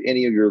out to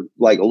any of your,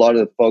 a lot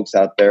of the folks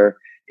out there,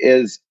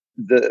 is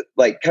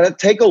kind of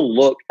take a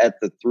look at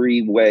the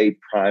 3-way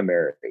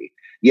primary.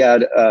 You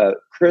had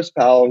Chris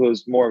Powell, who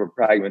was more of a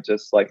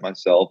pragmatist like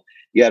myself.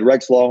 You had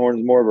Rex Lawhorn,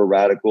 who's more of a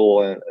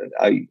radical, and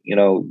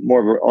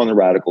more on the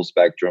radical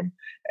spectrum.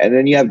 And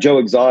then you have Joe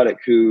Exotic,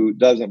 who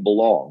doesn't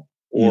belong,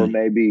 or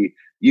maybe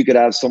you could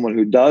have someone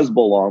who does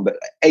belong, but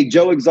a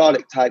Joe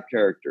Exotic type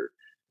character.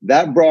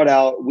 That brought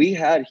out,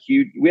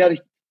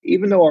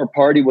 even though our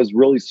party was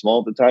really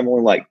small at the time,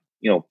 only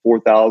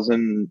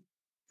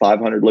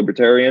 4,500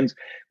 libertarians,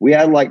 we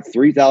had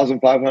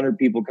 3,500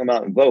 people come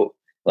out and vote.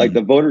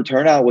 The voter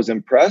turnout was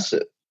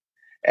impressive.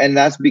 And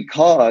that's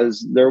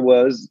because there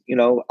was,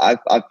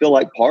 I feel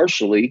like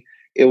partially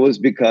it was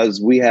because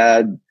we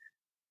had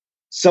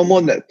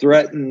someone that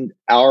threatened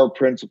our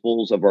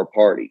principles of our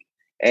party,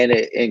 and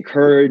it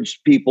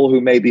encouraged people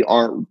who maybe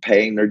aren't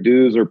paying their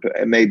dues, or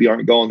maybe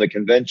aren't going to the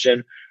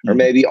convention, or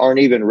maybe aren't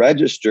even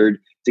registered,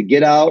 to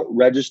get out,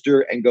 register,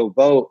 and go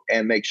vote,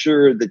 and make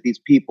sure that these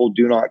people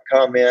do not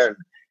come in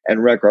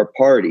and wreck our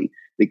party.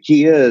 The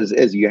key is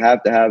you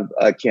have to have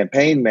a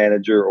campaign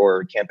manager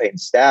or campaign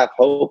staff,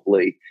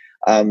 hopefully,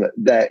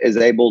 that is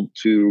able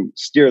to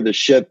steer the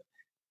ship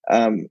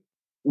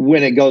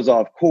when it goes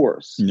off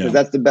course, because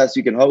that's the best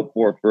you can hope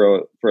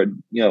for a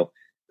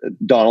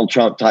Donald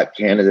Trump type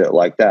candidate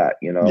like that.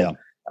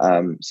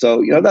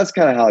 So that's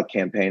kind of how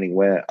campaigning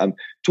went.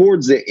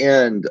 Towards the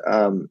end,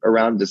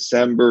 around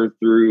December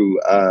through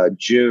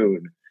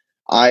June,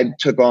 I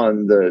took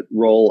on the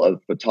role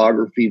of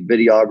photography,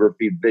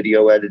 videography,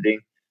 video editing.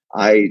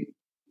 I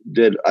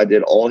did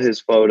all his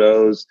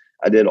photos.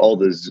 I did all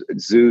the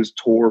Zoo's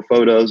tour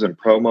photos and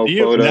promo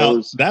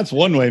photos. Now, that's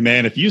one way,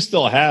 man. If you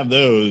still have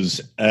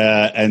those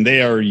and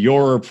they are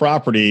your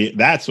property,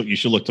 that's what you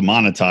should look to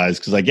monetize,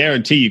 because I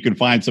guarantee you can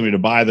find somebody to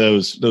buy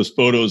those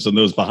photos and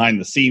those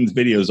behind the scenes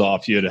videos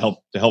off you to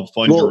help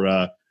fund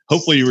your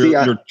hopefully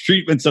your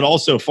treatments, and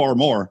also far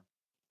more.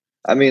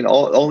 I mean,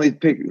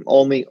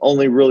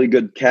 only really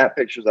good cat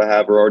pictures I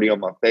have are already on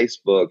my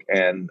Facebook,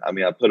 and I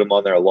mean, I put them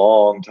on there a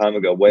long time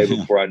ago, way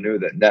before I knew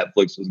that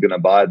Netflix was going to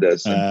buy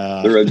this,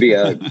 and there would be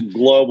a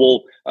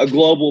global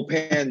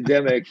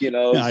pandemic. You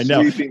know, I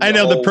know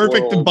the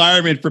perfect world.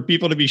 Environment for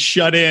people to be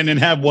shut in and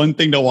have one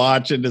thing to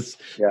watch and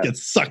just get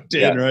sucked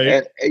in,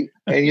 right?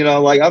 And you know,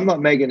 like, I'm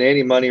not making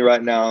any money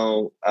right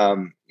now.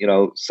 You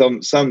know, some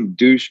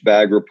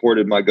douchebag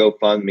reported my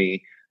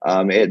GoFundMe.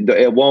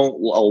 It won't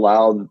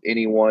allow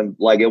anyone,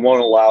 like, it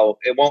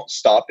won't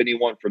stop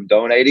anyone from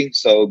donating.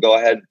 So go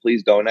ahead and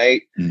please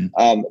donate.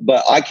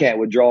 But I can't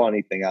withdraw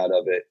anything out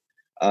of it.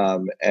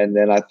 And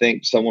then I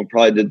think someone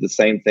probably did the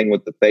same thing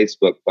with the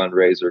Facebook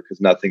fundraiser,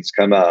 because nothing's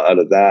come out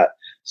of that.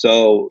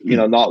 So, you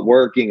know, not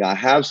working. I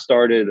have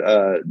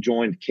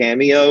joined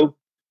Cameo.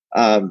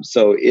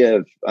 So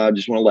if I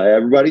just want to let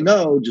everybody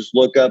know, just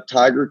look up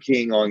Tiger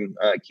King on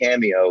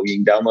Cameo.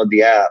 You can download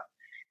the app.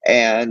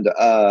 And,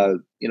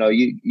 you know,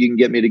 you can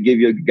get me to give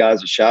you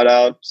guys a shout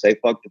out, say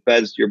fuck the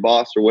feds to your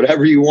boss, or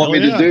whatever you want me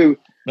to do.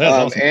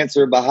 Awesome.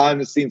 Answer behind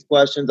the scenes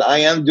questions. I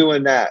am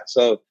doing that.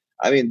 So,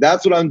 I mean,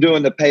 that's what I'm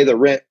doing to pay the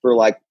rent for,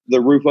 like,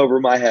 the roof over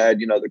my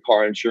head, you know, the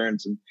car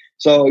insurance. And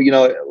so, you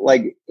know,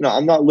 like, you know,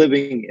 I'm not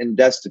living in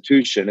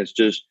destitution. It's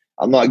just,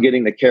 I'm not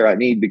getting the care I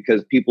need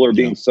because people are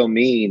being so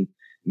mean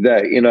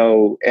that, you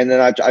know, and then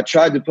I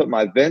tried to put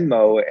my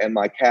Venmo and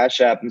my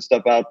Cash App and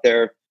stuff out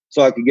there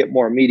so I could get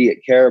more immediate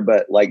care,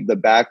 but, like, the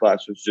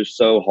backlash was just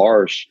so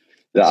harsh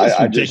that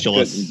I just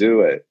couldn't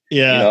do it.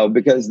 Yeah, you know,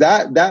 because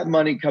that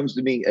money comes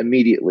to me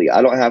immediately.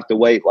 I don't have to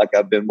wait like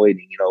I've been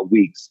waiting, you know,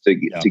 weeks to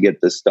get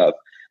this stuff,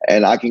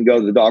 and I can go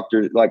to the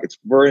doctor. Like, it's,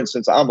 for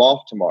instance, I'm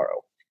off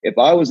tomorrow. If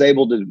I was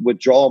able to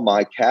withdraw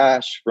my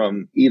cash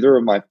from either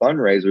of my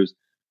fundraisers,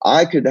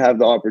 I could have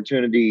the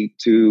opportunity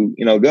to,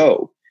 you know,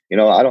 go. You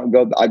know,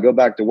 I go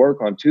back to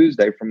work on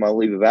Tuesday from my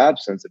leave of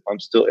absence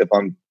if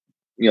I'm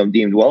you know,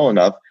 deemed well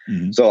enough.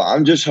 So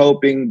I'm just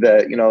hoping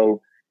that, you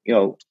know,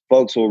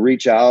 folks will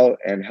reach out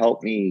and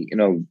help me, you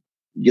know,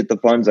 get the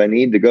funds I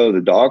need to go to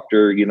the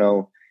doctor, you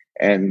know,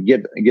 and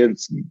get, you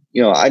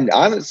know, I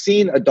haven't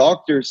seen a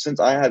doctor since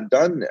I have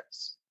done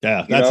this.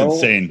 Yeah. That's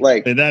insane.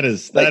 Like, that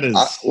is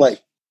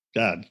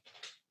God.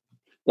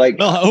 Like,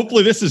 well,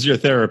 hopefully this is your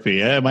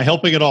therapy. Am I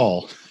helping at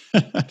all?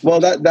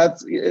 Well,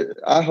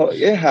 I hope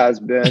it has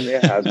been.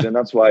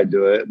 That's why I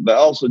do it. But I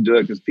also do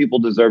it because people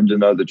deserve to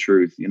know the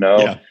truth, you know?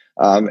 Yeah.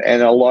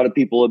 And a lot of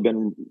people have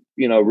been,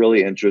 you know,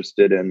 really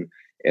interested in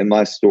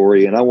my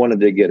story, and I wanted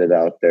to get it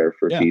out there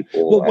for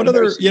people. Well, what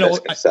other, you know,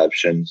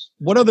 misconceptions?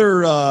 What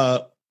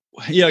other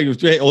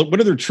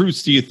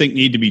truths do you think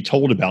need to be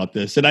told about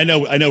this? And I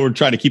know we're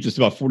trying to keep this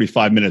about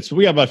 45 minutes, but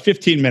we have about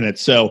 15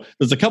 minutes. So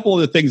there's a couple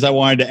of the things I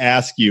wanted to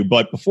ask you,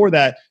 but before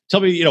that, tell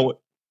me, you know,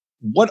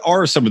 what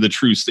are some of the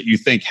truths that you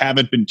think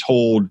haven't been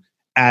told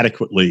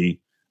adequately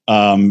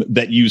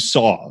that you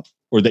saw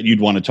or that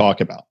you'd want to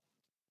talk about?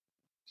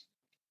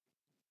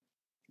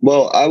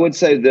 Well, I would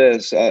say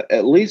this,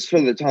 at least for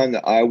the time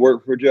that I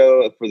worked for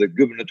Joe for the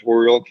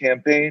gubernatorial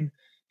campaign,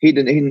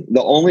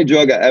 the only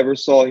drug I ever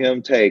saw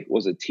him take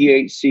was a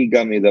THC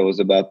gummy that was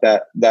about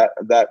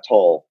that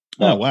tall.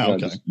 Oh, wow. You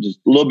know, okay. Just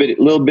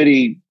little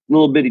bitty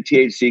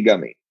THC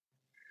gummy.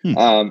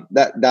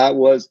 That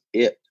was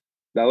it.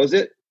 That was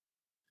it.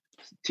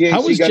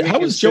 How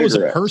was Joe as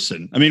a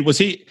person? I mean,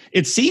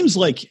 it seems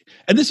like,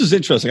 and this is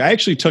interesting. I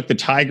actually took the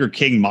Tiger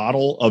King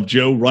model of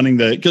Joe running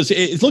because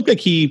it looked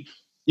like he,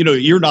 you know,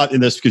 you're not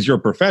in this because you're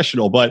a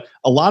professional, but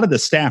a lot of the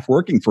staff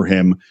working for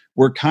him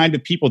were kind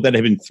of people that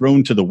had been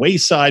thrown to the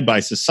wayside by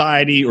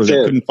society or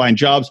that couldn't find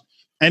jobs.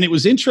 And it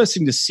was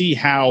interesting to see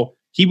how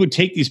he would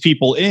take these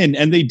people in,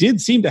 and they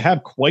did seem to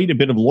have quite a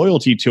bit of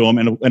loyalty to him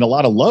and a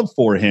lot of love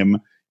for him,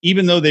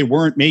 even though they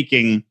weren't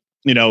making,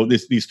 you know,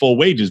 these full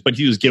wages, but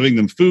he was giving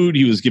them food,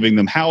 he was giving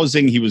them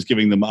housing, he was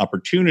giving them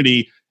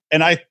opportunity.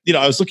 And I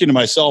was looking to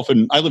myself,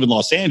 and I live in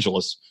Los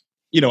Angeles,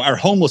 you know, our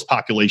homeless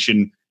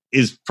population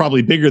is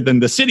probably bigger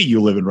than the city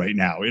you live in right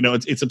now. You know,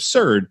 it's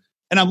absurd.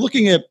 And I'm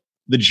looking at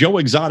the Joe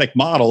Exotic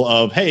model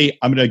of, hey,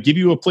 I'm going to give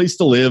you a place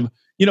to live.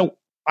 You know,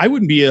 I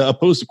wouldn't be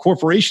opposed to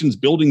corporations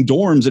building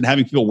dorms and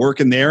having people work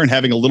in there and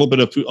having a little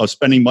bit of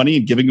spending money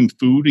and giving them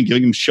food and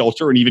giving them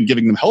shelter and even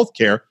giving them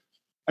healthcare.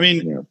 I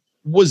mean,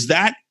 was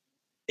that,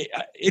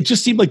 it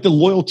just seemed like the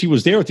loyalty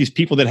was there with these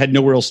people that had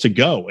nowhere else to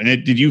go. And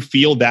did you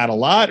feel that a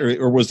lot,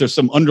 or was there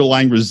some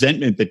underlying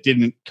resentment that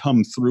didn't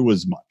come through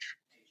as much?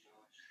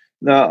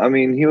 No, I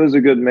mean, he was a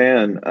good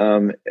man,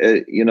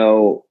 you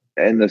know,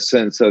 in the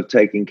sense of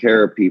taking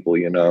care of people,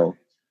 you know.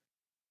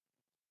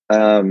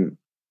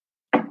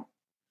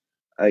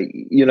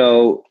 You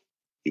know,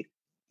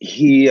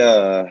 he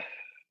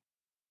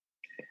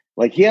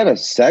like he had a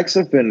sex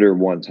offender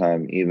one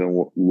time,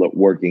 even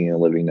working and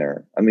living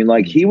there. I mean,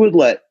 like he would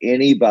let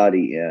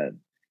anybody in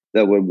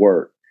that would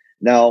work.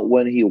 Now,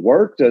 when he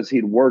worked us,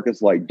 he'd work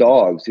us like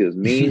dogs. He was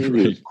mean.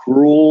 Right. He was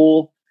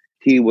cruel.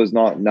 He was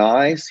not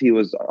nice. He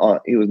was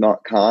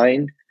not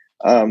kind.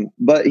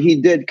 But he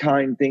did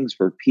kind things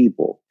for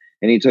people,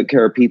 and he took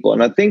care of people.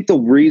 And I think the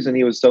reason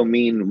he was so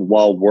mean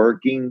while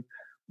working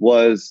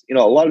was, a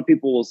lot of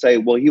people will say,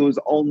 well, he was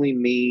only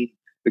mean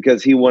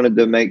because he wanted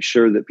to make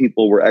sure that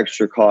people were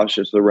extra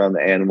cautious around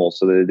the animals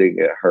so that they didn't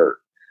get hurt.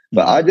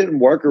 But I didn't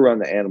work around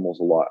the animals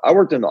a lot. I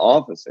worked in the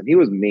office, and he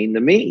was mean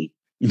to me.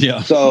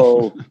 Yeah.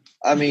 So,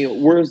 I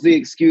mean, where's the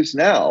excuse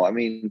now? I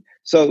mean,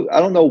 so I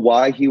don't know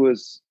why he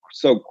was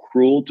so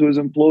cruel to his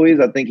employees.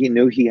 I think he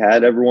knew he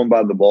had everyone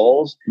by the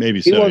balls. Maybe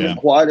he wasn't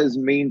quite as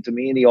mean to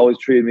me, and he always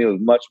treated me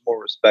with much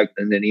more respect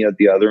than any of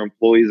the other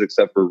employees,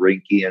 except for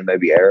Rinky and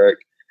maybe Eric.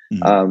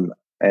 Mm-hmm.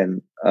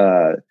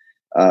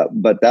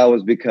 But that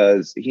was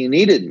because he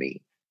needed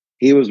me.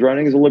 He was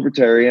running as a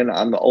libertarian.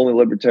 I'm the only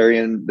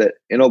libertarian that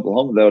in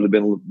Oklahoma that would have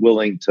been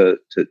willing to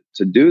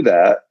do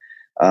that.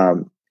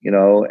 And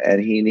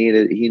he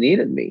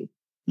needed me.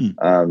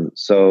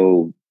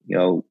 So,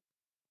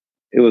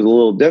 it was a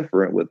little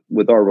different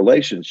with our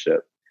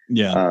relationship.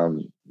 Yeah.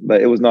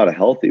 But it was not a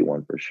healthy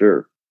one for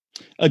sure.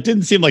 It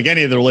didn't seem like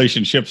any of the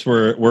relationships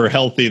were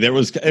healthy. It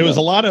was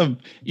a lot of,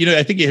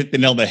 I think you hit the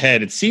nail on the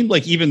head. It seemed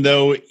like even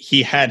though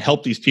he had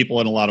helped these people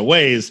in a lot of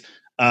ways,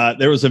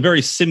 there was a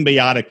very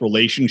symbiotic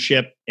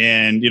relationship.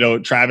 And,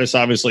 Travis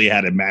obviously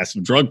had a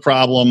massive drug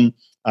problem.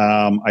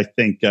 I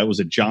think, was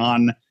it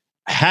John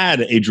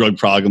had a drug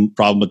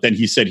problem, but then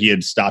he said he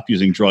had stopped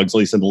using drugs, at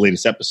least in the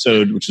latest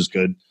episode, which is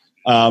good.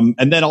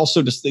 And then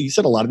also he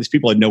said a lot of these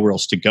people had nowhere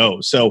else to go.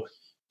 So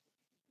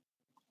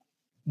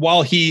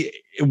while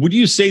would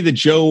you say that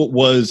Joe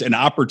was an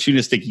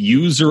opportunistic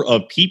user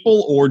of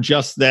people, or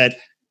just that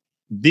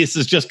this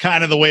is just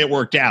kind of the way it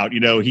worked out?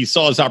 He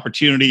saw his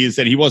opportunities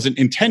and he wasn't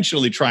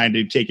intentionally trying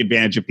to take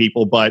advantage of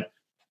people, but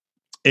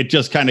it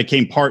just kind of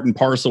came part and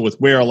parcel with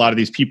where a lot of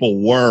these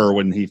people were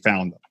when he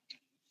found them.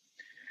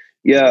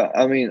 Yeah,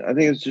 I mean, I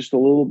think it's just a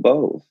little of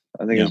both.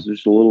 It's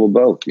just a little of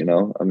both,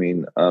 I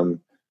mean,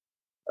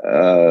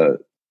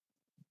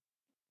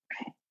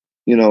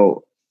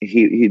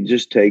 he'd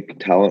just take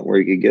talent where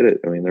he could get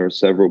it. I mean, there were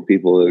several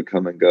people that would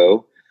come and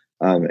go.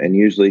 And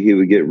usually he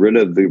would get rid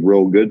of the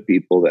real good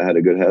people that had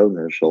a good head on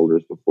their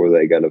shoulders before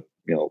they got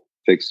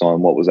fixed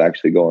on what was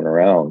actually going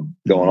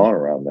on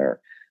around there.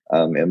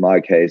 In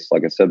my case,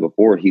 like I said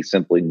before, he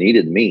simply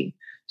needed me.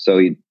 So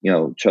he,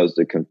 chose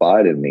to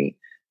confide in me,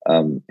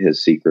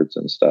 his secrets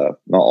and stuff.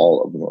 Not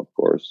all of them, of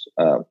course.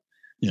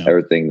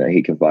 Everything that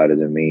he confided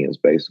in me is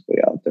basically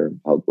out there in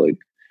public.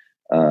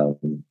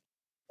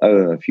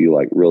 Other than a few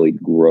like really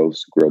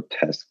gross,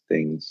 grotesque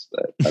things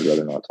that I'd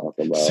rather not talk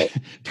about.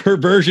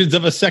 Perversions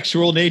of a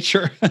sexual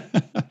nature.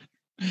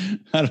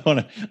 I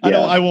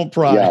won't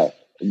pry. Yeah,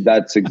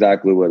 that's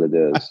exactly what it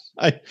is.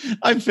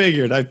 I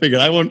figured.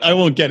 I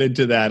won't get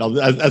into that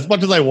as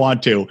much as I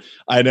want to.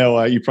 I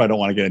know you probably don't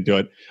want to get into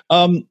it.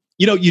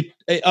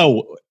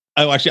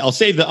 Actually, I'll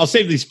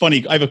save these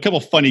funny. I have a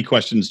couple funny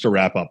questions to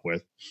wrap up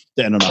with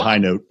to end on a high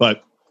note.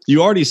 But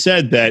you already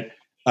said that,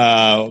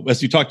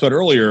 as you talked about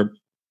earlier,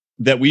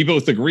 that we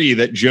both agree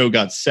that Joe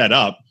got set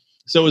up.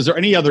 So is there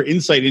any other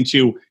insight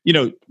into,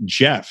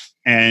 Jeff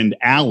and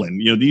Alan,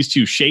 these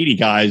two shady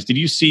guys? Did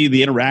you see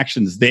the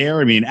interactions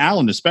there? I mean,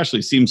 Alan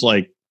especially seems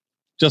like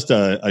just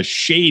a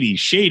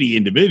shady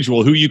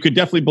individual who you could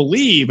definitely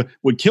believe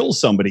would kill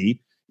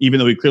somebody, even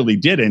though he clearly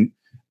didn't.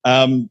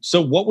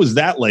 So what was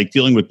that like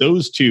dealing with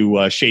those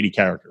two shady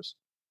characters?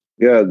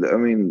 Yeah, I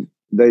mean,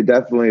 they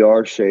definitely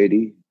are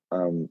shady.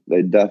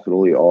 They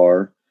definitely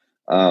are.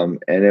 And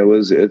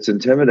it's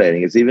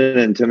intimidating. It's even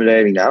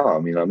intimidating now. I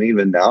mean, I'm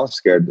even now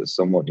scared that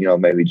someone,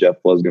 maybe Jeff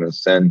was going to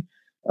send,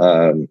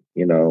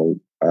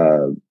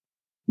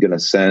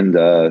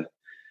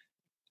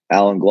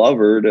 Alan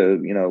Glover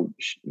to,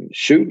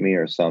 shoot me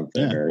or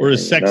something. Yeah. Or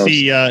his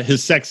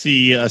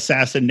sexy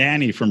assassin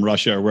nanny from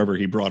Russia or wherever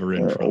he brought her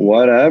in from.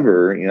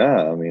 Whatever.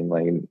 Yeah. I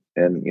mean,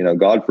 and,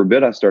 God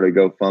forbid I started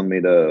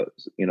GoFundMe to,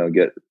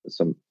 get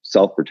some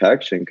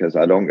self-protection because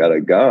I don't got a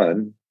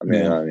gun.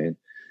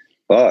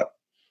 Fuck.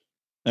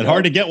 And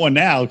hard to get one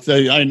now. So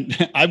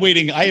I'm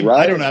waiting. I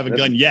don't have a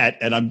gun yet,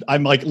 and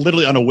I'm like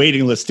literally on a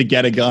waiting list to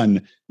get a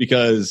gun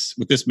because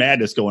with this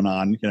madness going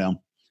on,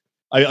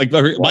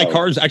 my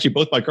cars actually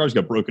both my cars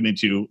got broken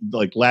into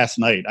like last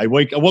night. I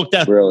woke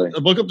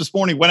up this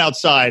morning, went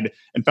outside,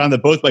 and found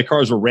that both my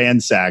cars were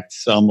ransacked.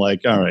 So I'm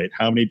like, all right,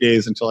 how many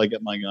days until I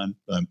get my gun?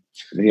 But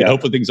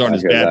hopefully things aren't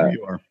as bad as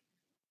you are.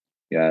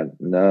 Yeah,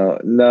 no,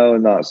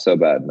 not so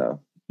bad. No.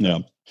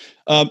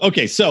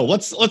 Okay, so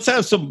let's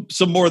have some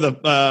more of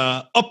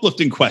the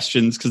uplifting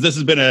questions because this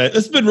has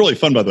been really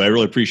fun. By the way, I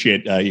really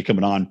appreciate you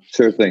coming on.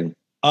 Sure thing.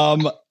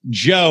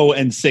 Joe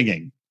and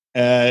singing.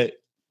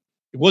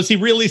 Was he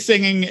really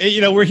singing?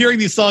 We're hearing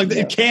these songs.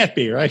 It can't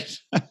be, right?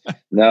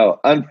 No,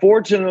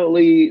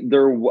 unfortunately,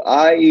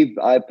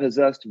 I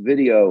possessed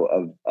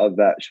video of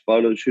that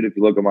photo shoot. If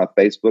you look at my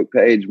Facebook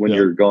page when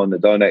you're going to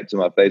donate to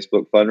my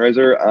Facebook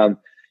fundraiser,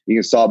 you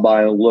can stop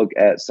by and look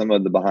at some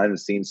of the behind the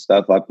scenes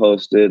stuff I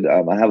posted.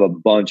 I have a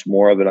bunch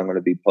more of it. I'm going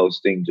to be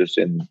posting just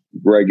in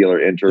regular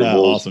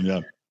intervals. Awesome,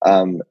 yeah.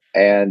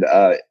 And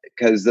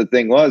because the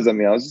thing was, I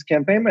was just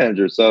campaign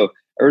manager, so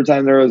every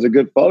time there was a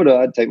good photo,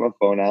 I'd take my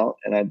phone out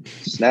and I'd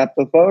snap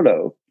the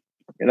photo,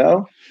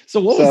 So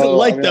what was it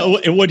like though?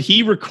 Would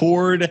he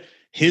record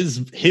his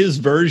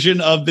version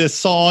of this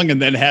song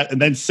and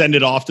then send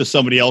it off to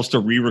somebody else to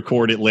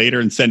re-record it later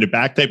and send it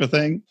back type of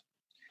thing?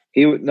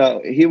 He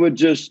would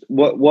just,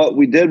 what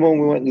we did when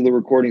we went into the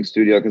recording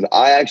studio, because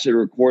I actually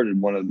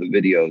recorded one of the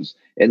videos.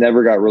 It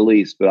never got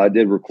released, but I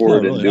did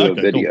record and do a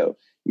video. Cool.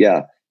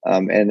 Yeah.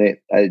 And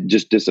it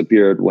just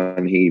disappeared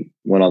when he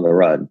went on the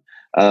run.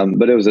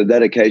 But it was a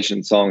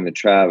dedication song to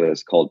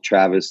Travis called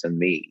Travis and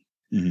Me.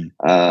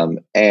 Mm-hmm.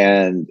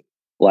 And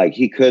like,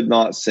 he could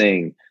not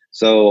sing.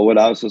 So what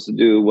I was supposed to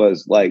do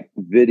was like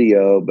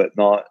video, but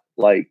not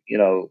like,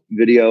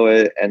 video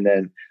it. And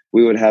then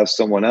we would have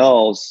someone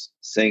else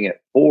sing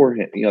it for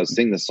him,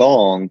 sing the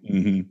song,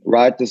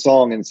 write the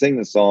song and sing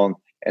the song.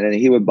 And then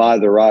he would buy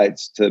the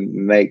rights to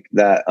make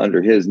that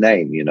under his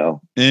name,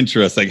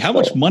 Interesting. How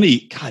much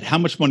money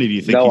do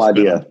you think? No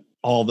idea.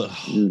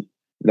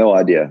 No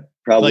idea.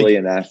 Probably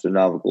an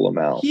astronomical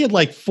amount. He had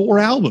like 4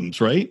 albums,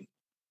 right?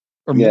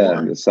 Or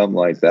more. Something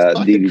like that.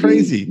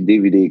 Crazy.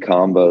 DVD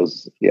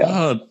combos. Yeah.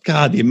 Oh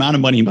God, the amount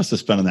of money he must have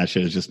spent on that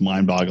shit is just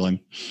mind-boggling.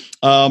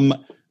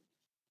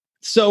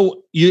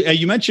 So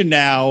you mentioned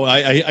now.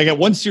 I got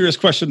one serious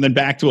question, then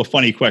back to a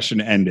funny question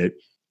to end it.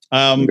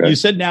 Okay. You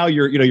said now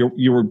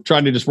you were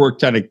trying to just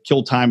trying to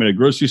kill time at a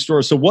grocery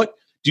store. So what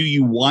do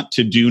you want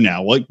to do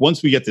now? Like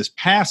once we get this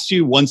past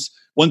you, once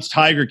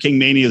Tiger King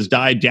mania has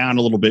died down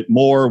a little bit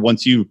more,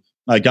 once you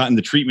gotten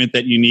the treatment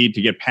that you need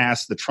to get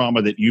past the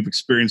trauma that you've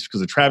experienced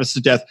because of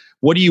Travis's death,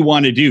 what do you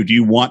want to do? Do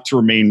you want to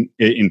remain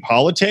in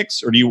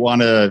politics, or do you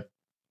want to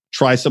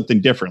try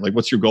something different? Like,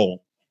 what's your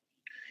goal?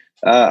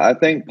 I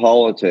think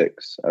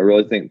politics. I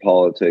really think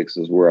politics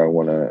is where I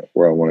want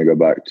to go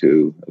back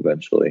to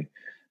eventually.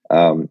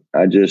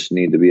 I just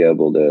need to be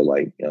able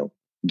to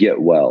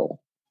get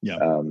well.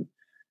 Yeah.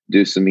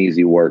 Do some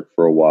easy work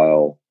for a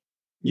while.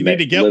 You need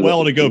to get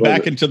well to go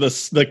back into the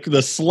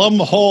slum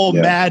hole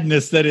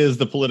madness that is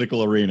the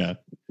political arena.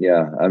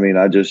 Yeah.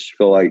 I just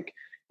feel like,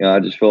 I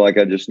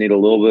just need a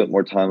little bit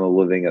more time of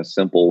living a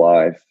simple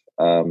life.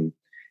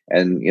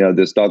 And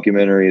this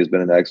documentary has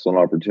been an excellent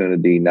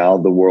opportunity. Now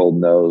the world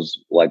knows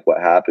what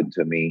happened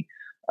to me.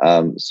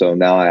 So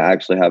now I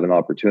actually have an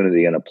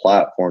opportunity and a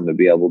platform to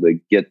be able to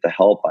get the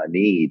help I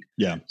need.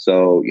 Yeah.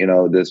 So,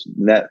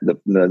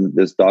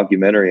 this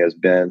documentary has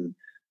been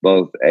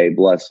both a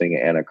blessing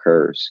and a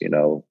curse,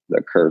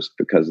 the curse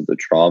because of the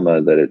trauma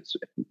that it's,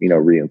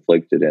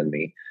 re-inflicted in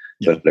me,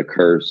 but the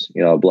curse,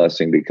 a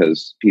blessing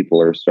because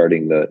people are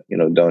starting to,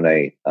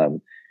 donate.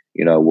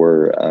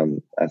 We're,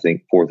 I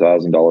think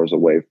 $4,000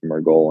 away from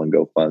our goal in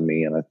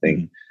GoFundMe. And I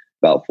think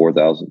about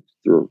 3,000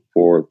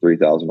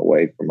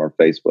 away from our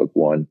Facebook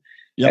one.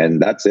 Yep.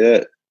 And that's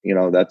it.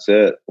 That's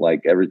it.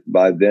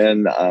 By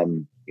then,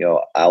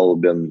 I'll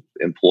have been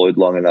employed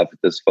long enough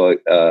with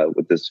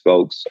this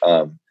folks,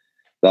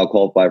 I'll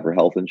qualify for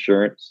health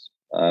insurance.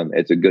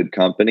 It's a good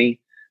company.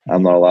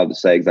 I'm not allowed to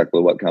say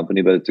exactly what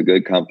company, but it's a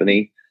good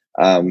company.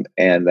 And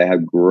they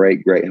have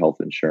great health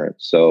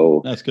insurance.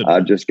 So that's good.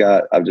 I've just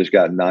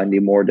got 90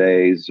 more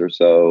days or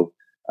so.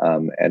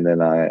 And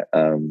then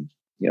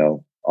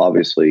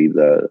obviously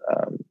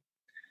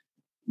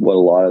what a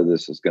lot of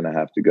this is going to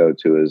have to go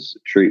to is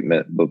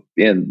treatment, but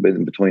in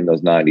between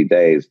those 90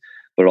 days,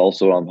 but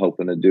also I'm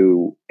hoping to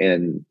do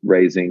in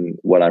raising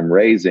what I'm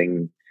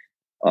raising.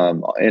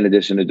 In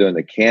addition to doing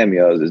the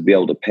cameos, is be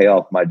able to pay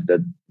off my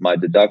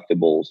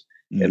deductibles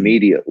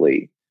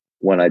immediately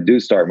when I do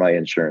start my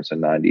insurance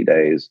in 90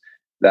 days.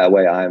 That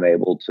way I'm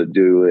able to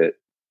do it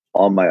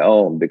on my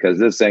own, because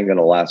this ain't going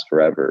to last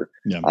forever.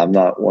 Yeah. I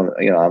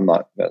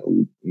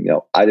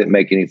didn't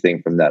make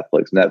anything from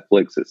Netflix.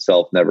 Netflix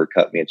itself never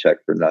cut me a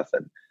check for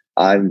nothing.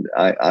 I'm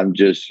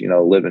just,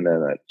 living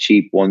in a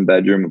cheap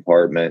 1-bedroom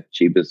apartment,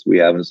 cheapest we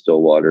have in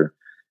Stillwater.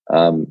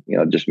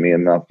 Just me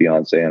and my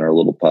fiance and our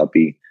little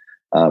puppy.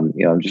 I'm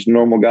just a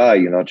normal guy,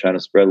 trying to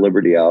spread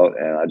liberty out,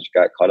 and I just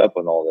got caught up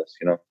on all this,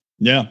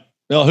 Yeah.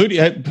 Well,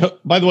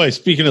 by the way,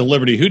 speaking of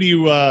liberty, who do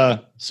you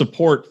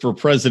support for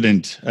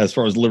president as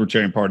far as the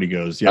Libertarian Party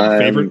goes? Do you have a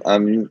favorite?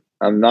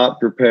 I'm not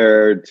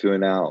prepared to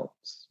announce,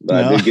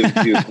 but I did give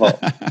a few calls.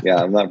 Yeah,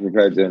 I'm not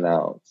prepared to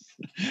announce.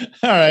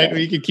 All right, well,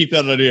 you can keep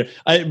that idea.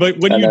 But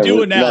when you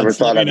do announce, never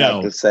thought I'd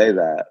have to say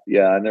that.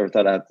 Yeah, I never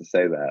thought I'd have to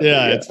say that.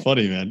 Yeah, it's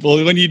funny, man.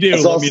 Well, when you do,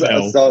 let me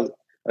know.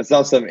 I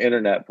saw some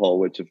internet poll,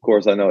 which of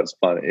course I know it's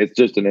fun. It's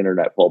just an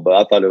internet poll, but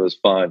I thought it was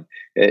fun.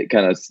 It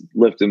kind of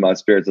lifted my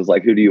spirits. It's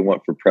like, who do you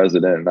want for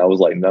president? And I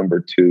was like number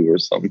 2 or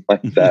something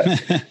like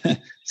that.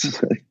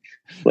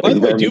 By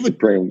the way,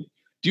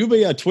 Do you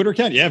have a Twitter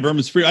account? Yeah,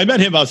 Vermin Supreme. I met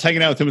him. I was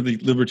hanging out with him at the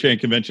Libertarian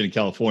Convention in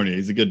California.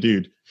 He's a good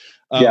dude.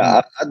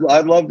 Yeah,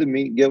 I'd love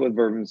to get with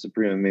Vermin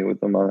Supreme and meet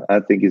with him. I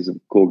think he's a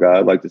cool guy.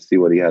 I'd like to see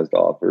what he has to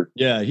offer.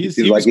 Yeah, he's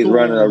like he's cool.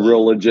 Running a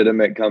real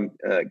legitimate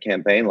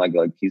campaign. Like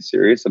he's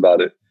serious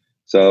about it.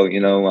 So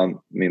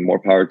more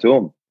power to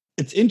him.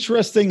 It's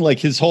interesting. Like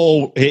he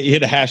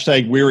hit a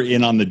hashtag. We're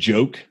in on the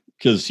joke.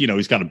 Because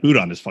he's got a boot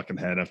on his fucking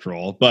head after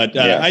all. But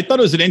I thought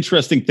it was an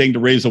interesting thing to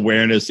raise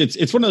awareness.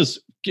 It's one of those.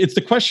 It's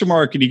the question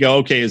mark, and you go,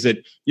 okay, is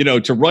it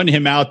to run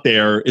him out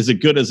there? Is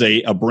it good as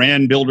a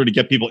brand builder to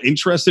get people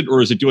interested,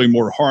 or is it doing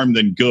more harm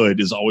than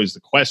good? Is always the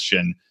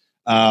question.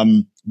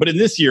 But in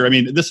this year,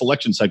 this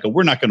election cycle,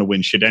 we're not going to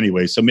win shit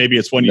anyway. So maybe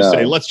it's when you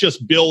say, let's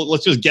just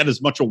get as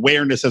much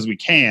awareness as we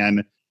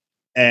can,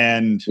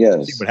 and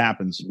see what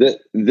happens.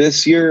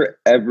 This year,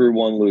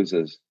 everyone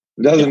loses.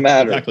 It doesn't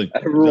matter. Exactly.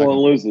 Everyone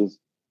loses.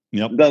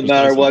 Yep. Doesn't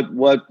matter what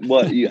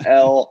you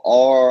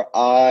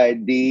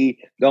LRID.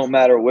 Don't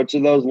matter which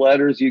of those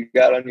letters you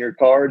got on your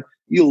card.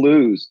 You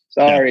lose.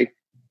 Sorry. Yeah,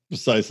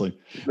 precisely.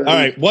 All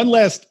right. One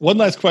last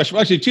question.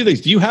 Actually, two things.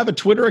 Do you have a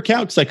Twitter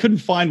account? Because I couldn't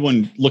find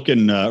one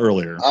looking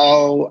earlier.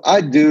 Oh, I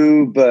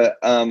do, but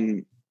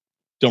don't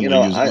really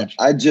use it much.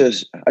 I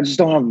just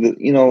don't have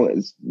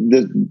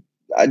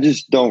I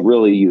just don't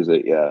really use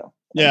it. Yeah.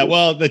 Yeah.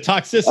 Well, the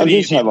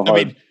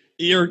toxicity.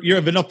 You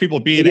have enough people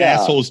being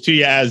assholes to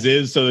you as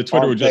is, so the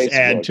Twitter would just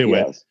add to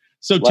it.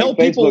 So tell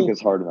people Facebook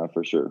is hard enough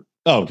for sure.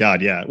 Oh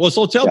God, yeah. Well,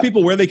 so tell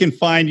people where they can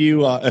find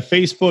you.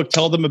 Facebook.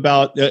 Tell them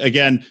about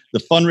again the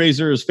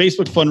fundraisers,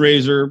 Facebook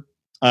fundraiser,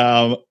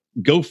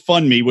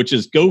 GoFundMe, which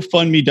is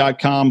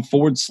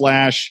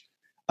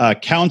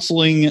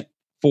GoFundMe.com/counseling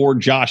for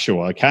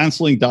Joshua,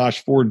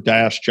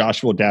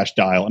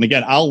 counseling-for-Joshua-dial. And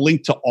again, I'll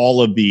link to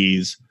all of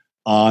these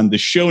on the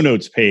show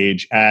notes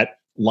page at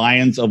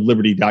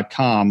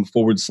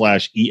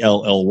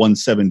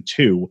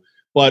lionsofliberty.com/ELL172.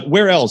 But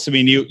where else?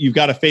 You've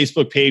got a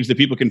Facebook page that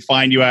people can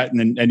find you at,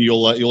 and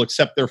you'll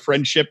accept their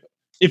friendship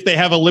if they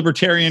have a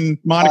libertarian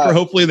moniker.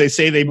 Hopefully, they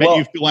say they met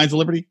you through Lions of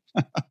Liberty.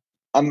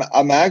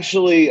 I'm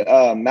actually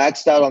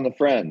maxed out on the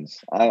friends.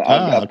 I've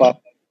got 5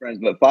 friends,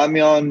 but find me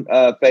on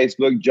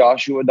Facebook,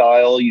 Joshua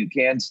Dial. You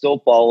can still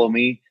follow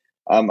me.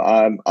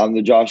 I'm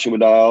the Joshua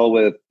Dial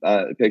with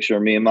a picture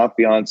of me and my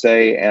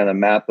fiance and a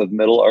map of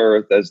Middle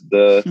Earth as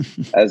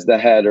the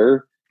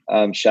header.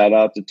 Shout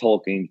out to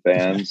Tolkien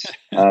fans.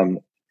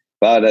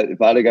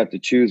 If I'd have got to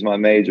choose my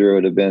major, it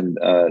would have been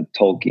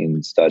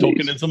Tolkien studies.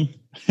 Tolkienism.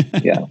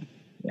 Yeah.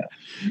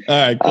 All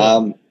right.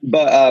 Cool.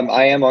 But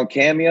I am on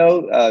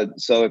Cameo.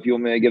 So if you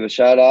want me to give a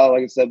shout out,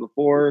 like I said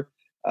before,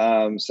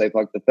 say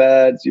fuck the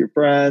feds, your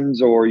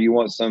friends, or you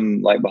want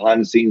some like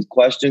behind the scenes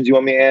questions you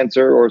want me to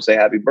answer, or say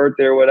happy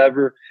birthday or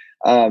whatever,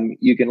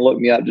 you can look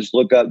me up. Just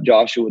look up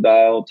Joshua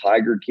Dial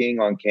Tiger King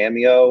on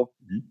Cameo.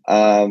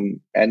 And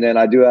then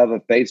I do have a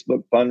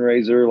Facebook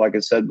fundraiser, like I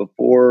said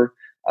before.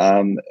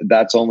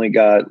 That's only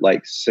got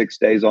like 6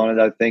 days on it,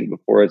 I think,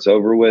 before it's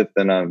over with,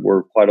 and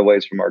we're quite a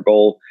ways from our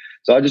goal.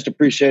 So I just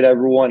appreciate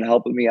everyone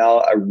helping me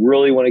out. I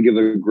really want to give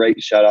a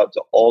great shout out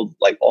to all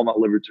my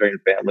libertarian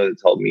family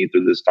that's helped me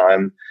through this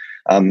time.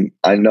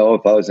 I know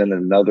if I was in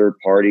another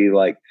party,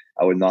 I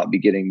would not be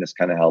getting this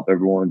kind of help.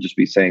 Everyone would just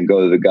be saying,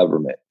 go to the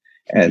government.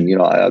 And,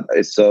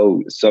 it's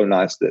so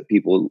nice that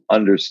people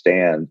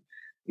understand,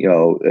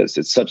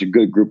 it's such a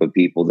good group of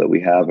people that we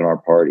have in our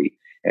party.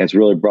 And it's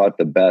really brought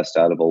the best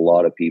out of a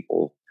lot of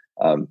people,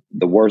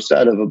 the worst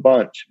out of a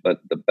bunch, but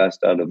the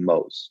best out of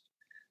most.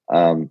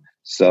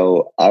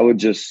 So I would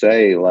just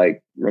say,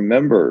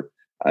 remember,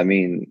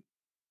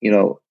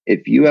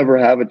 if you ever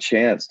have a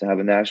chance to have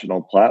a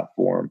national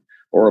platform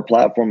or a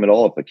platform at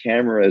all, if a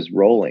camera is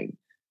rolling,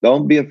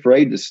 don't be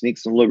afraid to sneak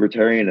some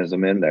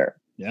libertarianism in there.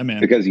 Yeah, man.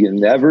 Because you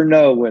never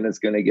know when it's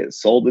going to get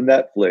sold to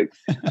Netflix.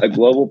 A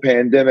global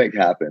pandemic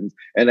happens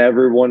and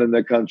everyone in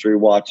the country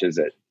watches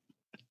it.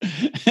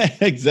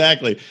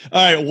 Exactly.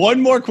 All right.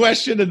 One more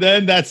question and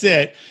then that's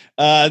it.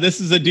 This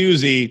is a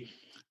doozy.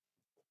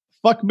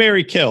 Fuck,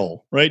 marry,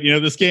 kill, right? You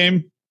know this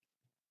game?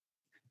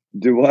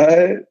 Do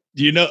what?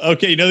 Do you know?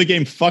 Okay, you know the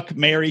game Fuck,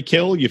 Marry,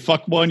 Kill? You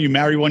fuck one, you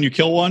marry one, you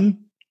kill one?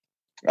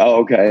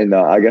 Oh, okay.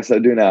 No, I guess I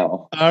do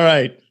now. All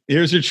right.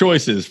 Here's your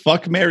choices.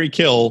 Fuck, marry,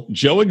 kill,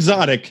 Joe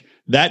Exotic,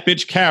 that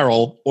bitch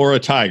Carol, or a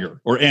tiger,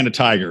 and a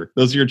tiger.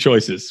 Those are your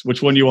choices.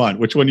 Which one you want?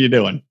 Which one are you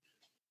doing?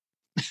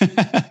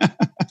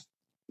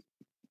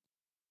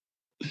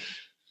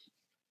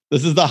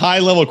 This is the high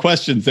level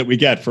questions that we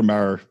get from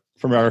our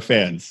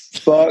fans.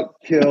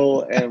 Fuck,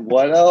 kill, and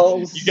what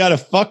else? You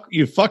gotta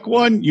you fuck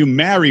one, you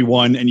marry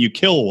one, and you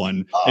kill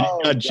one. And you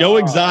got Joe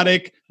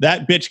Exotic,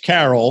 that bitch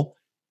Carol,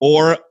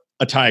 or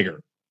a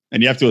tiger.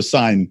 And you have to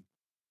assign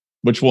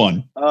which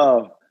one.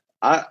 Oh,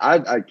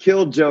 I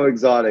killed Joe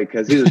Exotic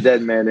because he's a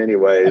dead man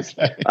anyways.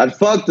 Okay. I'd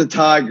fuck the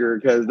tiger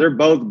because they're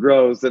both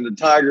gross, and the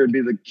tiger would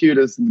be the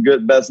cutest and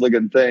best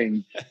looking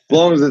thing, as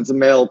long as it's a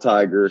male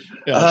tiger.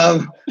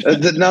 Yeah.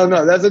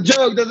 No, that's a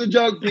joke. That's a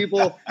joke,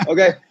 people.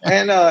 Okay,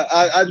 and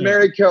I'd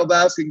marry Carol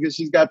Baskin because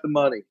she's got the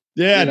money.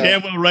 Yeah,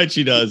 damn well right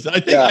she does. I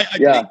think I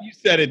think you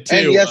said it too.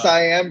 And yes,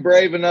 I am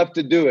brave enough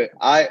to do it.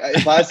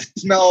 If I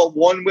smell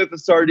one whiff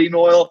of sardine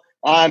oil,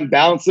 I'm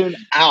bouncing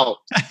out.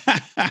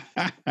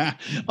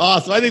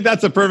 Awesome. I think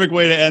that's a perfect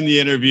way to end the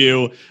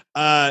interview.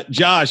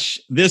 Josh,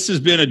 this has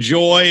been a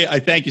joy. I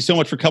thank you so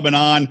much for coming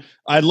on.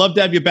 I'd love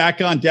to have you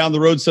back on down the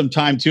road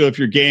sometime too, if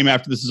you're game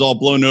after this is all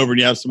blown over and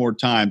you have some more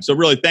time. So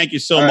really, thank you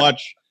so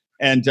much.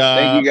 And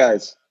thank you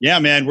guys. Yeah,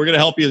 man, we're going to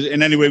help you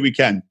in any way we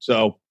can.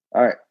 So,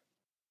 all right.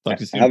 Talk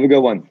to you soon. Have a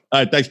good one. All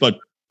right. Thanks, bud.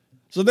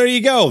 So there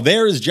you go.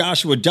 There is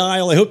Joshua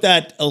Dial. I hope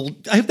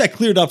that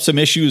cleared up some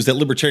issues that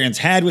libertarians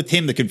had with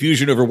him, the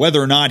confusion over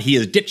whether or not he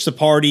has ditched the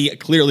party.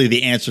 Clearly,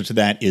 the answer to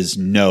that is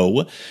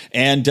no.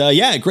 And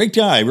yeah, great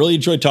guy. I really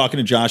enjoyed talking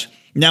to Josh.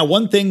 Now,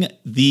 one thing,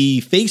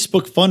 the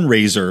Facebook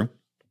fundraiser,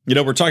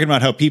 we're talking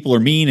about how people are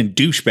mean and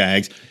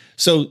douchebags.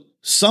 So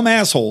some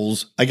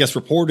assholes, I guess,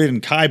 reported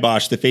and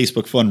kiboshed the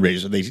Facebook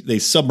fundraiser. They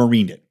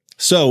submarined it.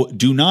 So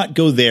do not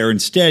go there.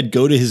 Instead,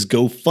 go to his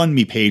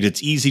GoFundMe page.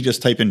 It's easy.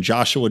 Just type in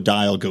Joshua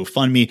Dial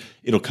GoFundMe.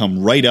 It'll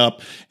come right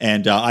up.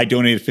 And I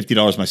donated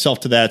 $50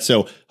 myself to that.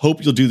 So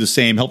hope you'll do the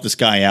same. Help this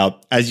guy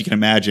out. As you can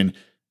imagine,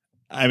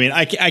 I mean,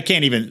 I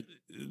can't even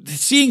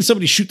seeing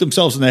somebody shoot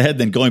themselves in the head,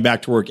 then going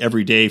back to work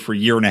every day for a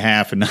year and a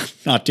half and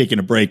not taking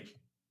a break.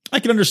 I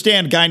can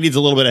understand a guy needs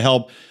a little bit of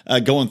help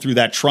going through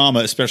that trauma,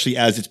 especially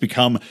as it's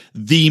become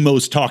the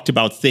most talked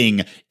about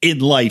thing in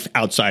life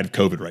outside of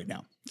COVID right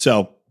now.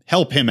 So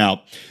help him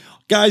out.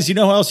 Guys, you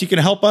know how else you can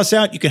help us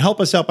out? You can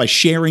help us out by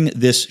sharing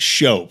this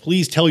show.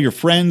 Please tell your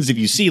friends. If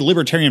you see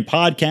Libertarian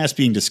podcasts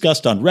being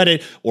discussed on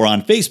Reddit or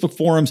on Facebook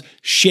forums,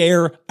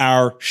 share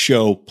our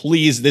show,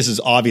 please. This is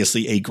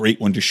obviously a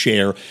great one to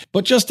share.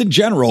 But just in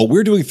general,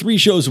 we're doing 3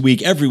 shows a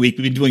week every week.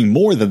 We've been doing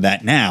more than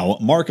that now.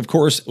 Mark, of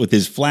course, with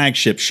his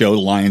flagship show, the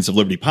Lions of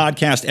Liberty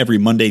podcast, every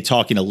Monday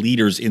talking to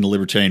leaders in the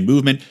libertarian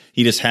movement.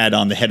 He just had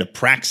on the head of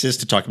Praxis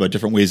to talk about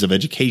different ways of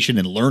education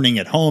and learning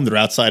at home that are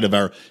outside of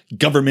our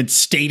government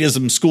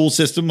statism school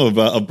system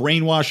of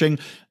brainwashing.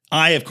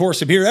 I, of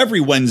course, am here every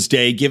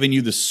Wednesday giving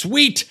you the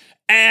sweet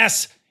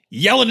ass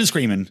yelling and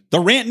screaming, the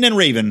ranting and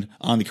raving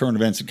on the current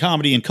events and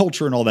comedy and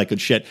culture and all that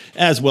good shit,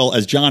 as well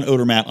as John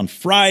Odermatt on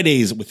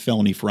Fridays with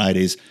Felony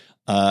Fridays.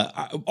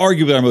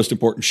 Arguably our most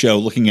important show,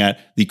 looking at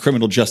the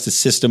criminal justice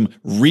system,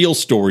 real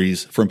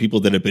stories from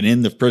people that have been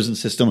in the prison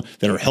system,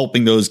 that are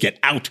helping those get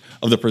out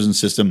of the prison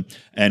system,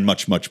 and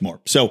much, much more.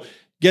 So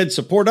again,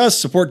 support us,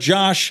 support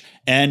Josh,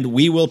 and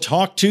we will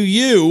talk to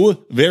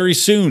you very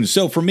soon.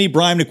 So for me,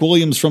 Brian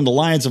McWilliams from the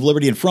Lions of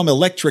Liberty and from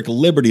Electric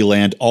Liberty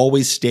Land,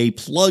 always stay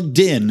plugged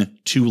in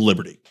to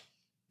liberty.